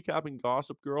 are you recapping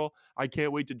Gossip Girl? I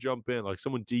can't wait to jump in." Like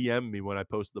someone DM'd me when I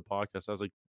posted the podcast. I was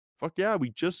like, fuck yeah, we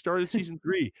just started season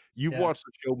 3. You've Yeah. watched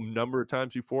the show a number of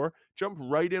times before. Jump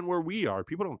right in where we are.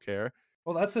 People don't care.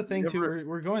 Well, that's the thing too. Never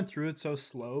We're going through it so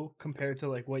slow compared to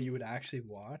like what you would actually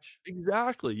watch.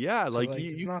 exactly. Yeah, So like like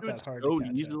you it's can not do it that hard to so catch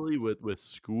up. easily with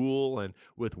school and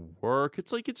with work.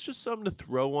 It's like it's just something to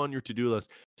throw on your to-do list.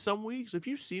 Some weeks, if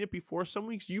you've seen it before, some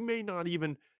weeks you may not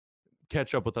even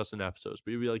catch up with us in episodes,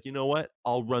 but you'll be like, you know what?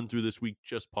 I'll run through this week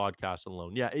just podcast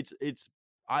alone. Yeah, it's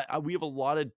we have a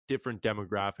lot of different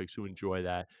demographics who enjoy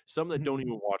that. Some that don't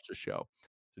even watch the show.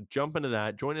 So jump into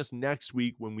that. Join us next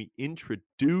week when we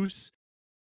introduce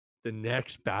the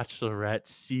next Bachelorette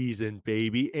season,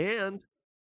 baby, and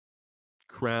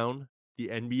crown the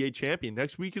NBA champion.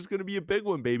 Next week is going to be a big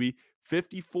one, baby.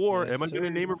 54. Yes, Am I going to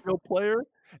sir. name a real player?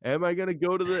 Am I going to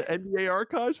go to the NBA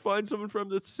archives, find someone from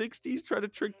the 60s, try to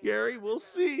trick Gary? We'll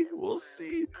see. We'll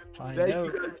see. Find Thank out.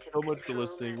 you guys so much for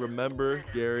listening. Remember,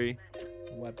 Gary,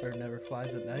 Wet bird never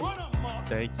flies at night.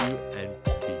 thank you and